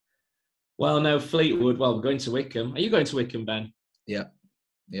 Well, no, Fleetwood. Well, we're going to Wickham. Are you going to Wickham, Ben? Yeah.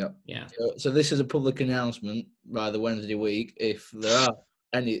 Yeah. So this is a public announcement by the Wednesday week. If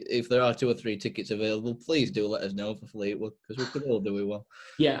there are 2 or 3 tickets available, please do let us know for Fleetwood because we could all do with one.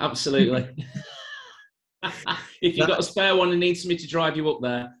 Yeah, absolutely. If you've got a spare one and need somebody to drive you up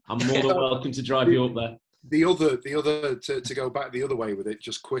there, I'm more than welcome to drive you up there. The other to go back the other way with it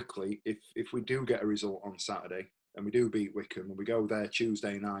just quickly, if we do get a result on Saturday and we do beat Wickham and we go there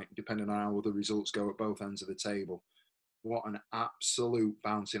Tuesday night, depending on how the results go at both ends of the table, what an absolute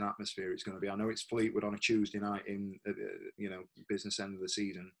bouncing atmosphere it's going to be. I know it's Fleetwood on a Tuesday night in business end of the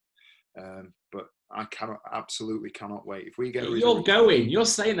season, But I absolutely cannot wait. If we get you're going, you're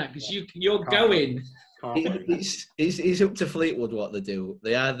saying that because you're going. Can't wait. It's up to Fleetwood what they do.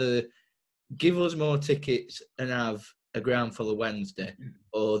 They either give us more tickets and have a ground full of Wednesday,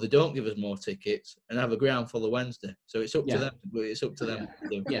 or they don't give us more tickets and have a ground full of Wednesday. So it's up to them. It's up to them.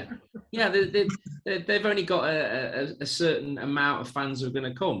 Yeah. They've only got a certain amount of fans who are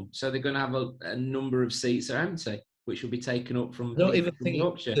going to come, so they're going to have a number of seats that are empty, which will be taken up from. I don't even think.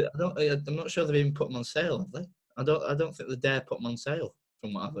 Yorkshire. I'm not sure they've even put them on sale, have they? I don't think they dare put them on sale,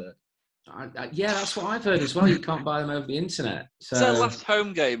 from what I've heard. Yeah, that's what I've heard as well. You can't buy them over the internet. So it's their last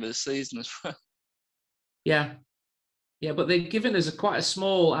home game of the season as well. Yeah, but they've given us quite a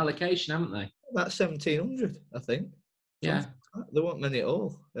small allocation, haven't they? About 1,700, I think. Yeah, there weren't many at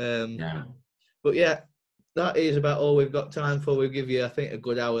all. Yeah, but yeah, that is about all we've got time for. We'll give you, I think, a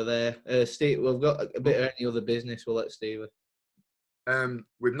good hour there. Steve, we've got a bit of any other business. We'll let Steve.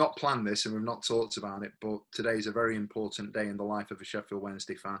 We've not planned this and we've not talked about it, but today is a very important day in the life of a Sheffield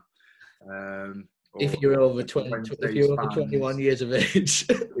Wednesday fan. If you're over 21 years of age,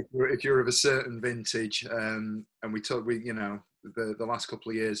 if you're of a certain vintage, and the last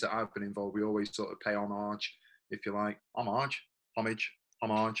couple of years that I've been involved, we always sort of pay homage, if you like, homage,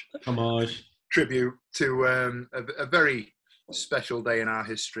 tribute to a very special day in our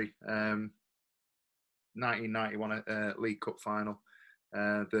history. 1991 League Cup final.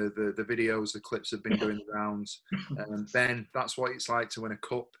 The videos, the clips have been doing the rounds. Ben, that's what it's like to win a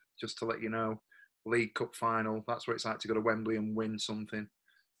cup. Just to let you know, League Cup final. That's what it's like to go to Wembley and win something.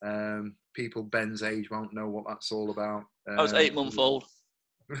 People Ben's age won't know what that's all about. I was 8 months old.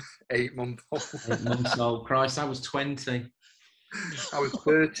 8 months old. 8 months old. Christ, I was 20. I was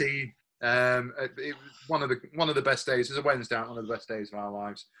 13. It was one of the best days. It was a Wednesday night, one of the best days of our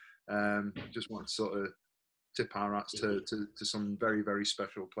lives. Just wanted to sort of tip our hats to some very, very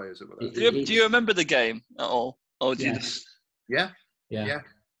special players that were there. Do you remember the game at all? Or did you just... Yeah.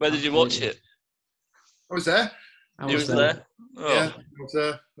 Where did you watch it? I was there. You was there? Oh. Yeah, I was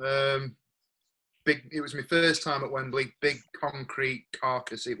there. It was my first time at Wembley. Big concrete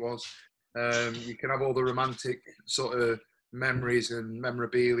carcass it was. You can have all the romantic sort of memories and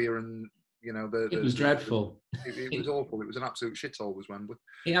memorabilia, and it was dreadful. It was awful. It was an absolute shithole. Was Wembley?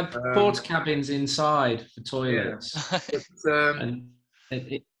 It had port cabins inside for toilets. But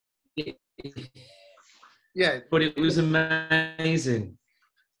it was amazing.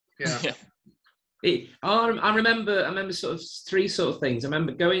 Yeah. I remember sort of three sort of things. I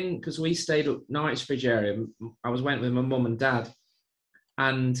remember going, because we stayed up Knightsbridge area. I went with my mum and dad,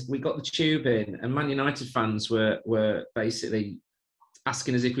 and we got the tube in, and Man United fans were basically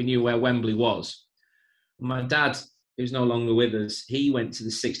asking as if we knew where Wembley was. My dad, who's no longer with us, he went to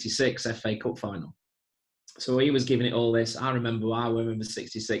the '66 FA Cup final, so he was giving it all this. I remember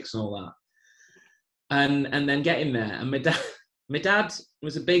 66 and all that, and then getting there, and my dad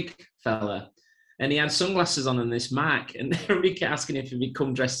was a big fella. And he had sunglasses on and this Mac, and everybody kept asking if he'd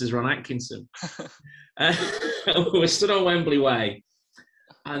come dressed as Ron Atkinson. We were stood on Wembley Way,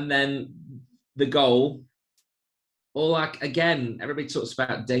 and then the goal. Again, everybody talks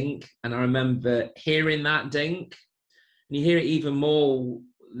about dink, and I remember hearing that dink, and you hear it even more.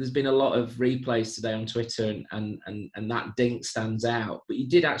 There's been a lot of replays today on Twitter, and that dink stands out. But you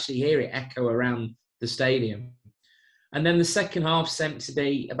did actually hear it echo around the stadium. And then the second half seemed to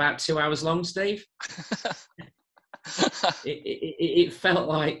be about 2 hours long, Steve. it felt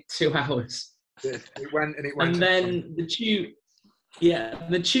like 2 hours. It went. And then the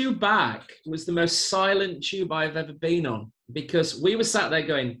tube back was the most silent tube I've ever been on, because we were sat there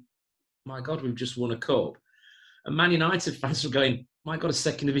going, my God, we've just won a cup. And Man United fans were going, my God, a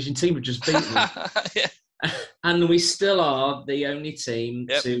second division team have just beaten them. And we still are the only team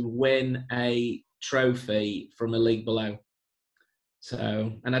to win a trophy from a league below.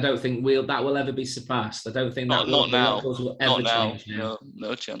 So, and I don't think that will ever be surpassed. I don't think that not now. Will ever change now.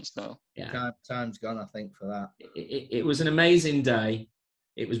 No chance now. Yeah, time's gone, I think, for that. It was an amazing day.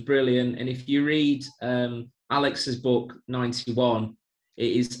 It was brilliant. And if you read Alex's book 91,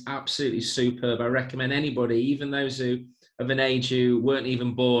 it is absolutely superb. I recommend anybody, even those who of an age who weren't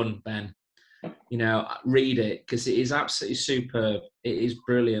even born, Ben, read it, because it is absolutely superb. It is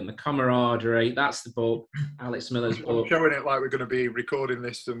brilliant. The camaraderie, that's the book, Alex Miller's book. I'm showing it like we're going to be recording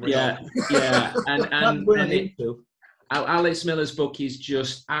this. And yeah. And Alex Miller's book is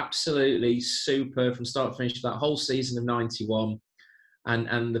just absolutely superb from start to finish, that whole season of 91.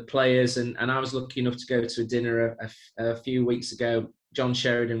 And the players, and I was lucky enough to go to a dinner a few weeks ago. John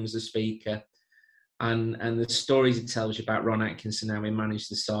Sheridan was the speaker. And the stories he tells you about Ron Atkinson, how he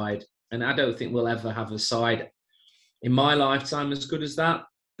managed the side. And I don't think we'll ever have a side in my lifetime as good as that.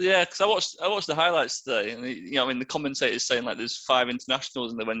 Yeah, because I watched the highlights today, and the commentators saying like there's 5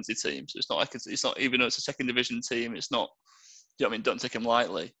 internationals in the Wednesday team, so it's not like it's not, even though it's a second division team, it's not. Do you know what I mean? Don't take them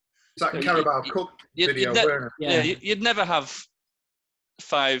lightly. It's like Carabao Cup video, you'd never have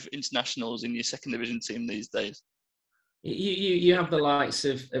 5 internationals in your second division team these days. You have the likes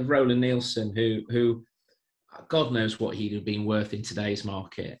of Roland Nielsen, who God knows what he'd have been worth in today's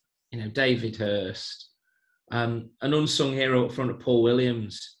market. David Hurst, an unsung hero up front of Paul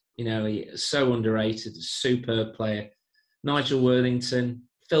Williams. He's so underrated, superb player. Nigel Worthington,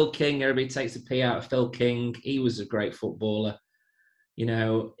 Phil King. Everybody takes the P out of Phil King. He was a great footballer.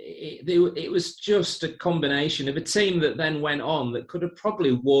 It was just a combination of a team that then went on that could have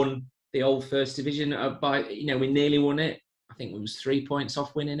probably won the old First Division we nearly won it. I think it was 3 points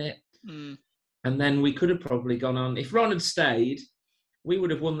off winning it. Mm. And then we could have probably gone on. If Ron had stayed, we would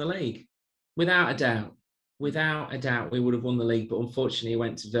have won the league. Without a doubt. Without a doubt, we would have won the league. But unfortunately, he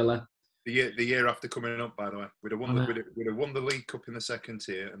went to Villa. The year after coming up, by the way. We'd have won the League Cup in the second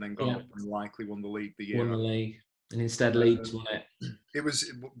tier and then gone up and likely won the league the year Won the after. league. And instead Leeds won it. It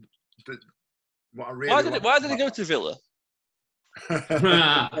was... What I really why did he go to Villa?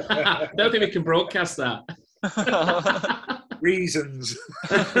 I don't think we can broadcast that. Reasons.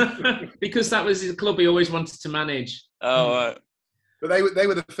 Because that was his club he always wanted to manage. Oh, right. But they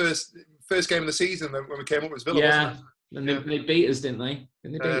were the first game of the season when we came up was Villa, wasn't it? And they beat us, didn't they?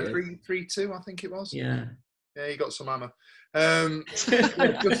 3-2, I think it was. Yeah. Yeah, you got some hammer.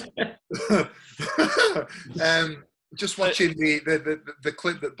 Just watching the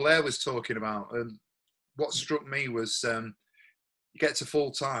clip that Blair was talking about, and what struck me was you get to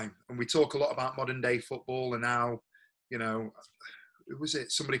full time, and we talk a lot about modern day football, and now, who was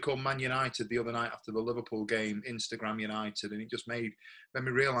it? Somebody called Man United the other night after the Liverpool game, Instagram United, and it just made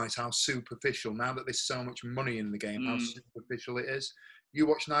me realise how superficial, now that there's so much money in the game, how superficial it is. You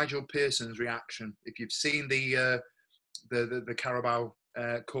watch Nigel Pearson's reaction. If you've seen the Carabao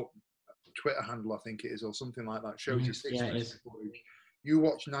Cup Twitter handle, I think it is, or something like that, shows you 6 minutes footage. You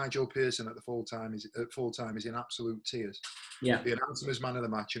watch Nigel Pearson at full time. He's in absolute tears. Yeah. The announcer is man of the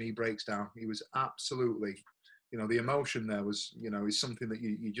match, and he breaks down. He was absolutely, the emotion there was, is something that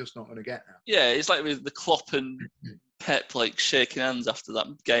you're just not going to get now. Yeah, it's like with the Klopp and Pep like shaking hands after that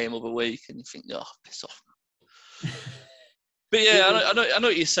game of a week, and you think, oh, piss off. But yeah, I know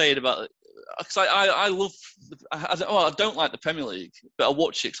what you're saying about it. Because I love, I don't like the Premier League, but I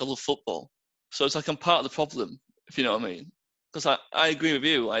watch it because I love football. So it's like I'm part of the problem, if you know what I mean. Because I agree with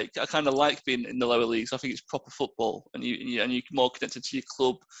you. Like, I kind of like being in the lower leagues. I think it's proper football, and you're more connected to your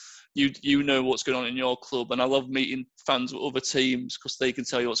club. You know what's going on in your club, and I love meeting fans of other teams because they can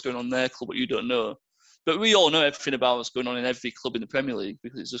tell you what's going on in their club, but you don't know. But we all know everything about what's going on in every club in the Premier League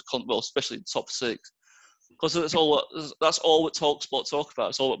because it's just especially the top 6. Because that's all what TalkSport talk about.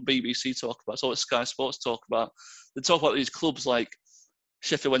 It's all what BBC talk about. It's all what Sky Sports talk about. They talk about these clubs like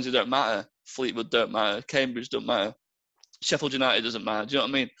Sheffield Wednesday don't matter, Fleetwood don't matter, Cambridge don't matter, Sheffield United doesn't matter. Do you know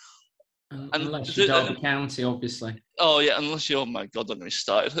what I mean? Unless you're Derby County, obviously. Oh yeah, unless you're. Oh my God, don't get me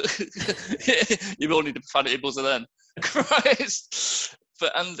started. You've only the profanity buzzer then. Christ.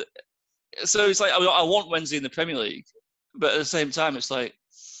 And so it's like I want Wednesday in the Premier League, but at the same time, it's like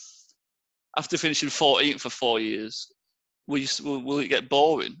after finishing 14th for 4 years, will it get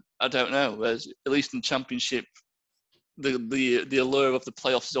boring? I don't know. Whereas at least in the Championship, the allure of the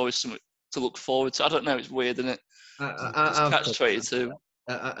playoffs is always something to look forward to. I don't know. It's weird, isn't it? It's catch-22.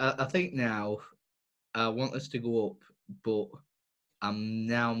 I think now I want us to go up, but I'm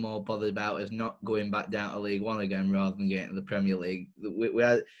now more bothered about us not going back down to League One again rather than getting to the Premier League. We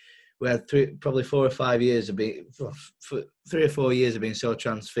had probably 4 or 5 years of being, 3 or 4 years of being so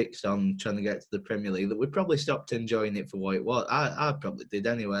transfixed on trying to get to the Premier League that we probably stopped enjoying it for what it was. I probably did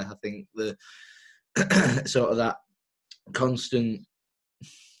anyway. I think the sort of that constant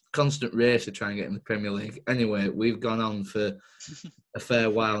race to try and get in the Premier League. Anyway, we've gone on for a fair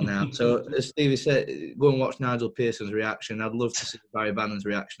while now. So as Stevie said, go and watch Nigel Pearson's reaction. I'd love to see Barry Bannon's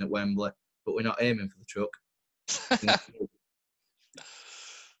reaction at Wembley, but we're not aiming for the truck.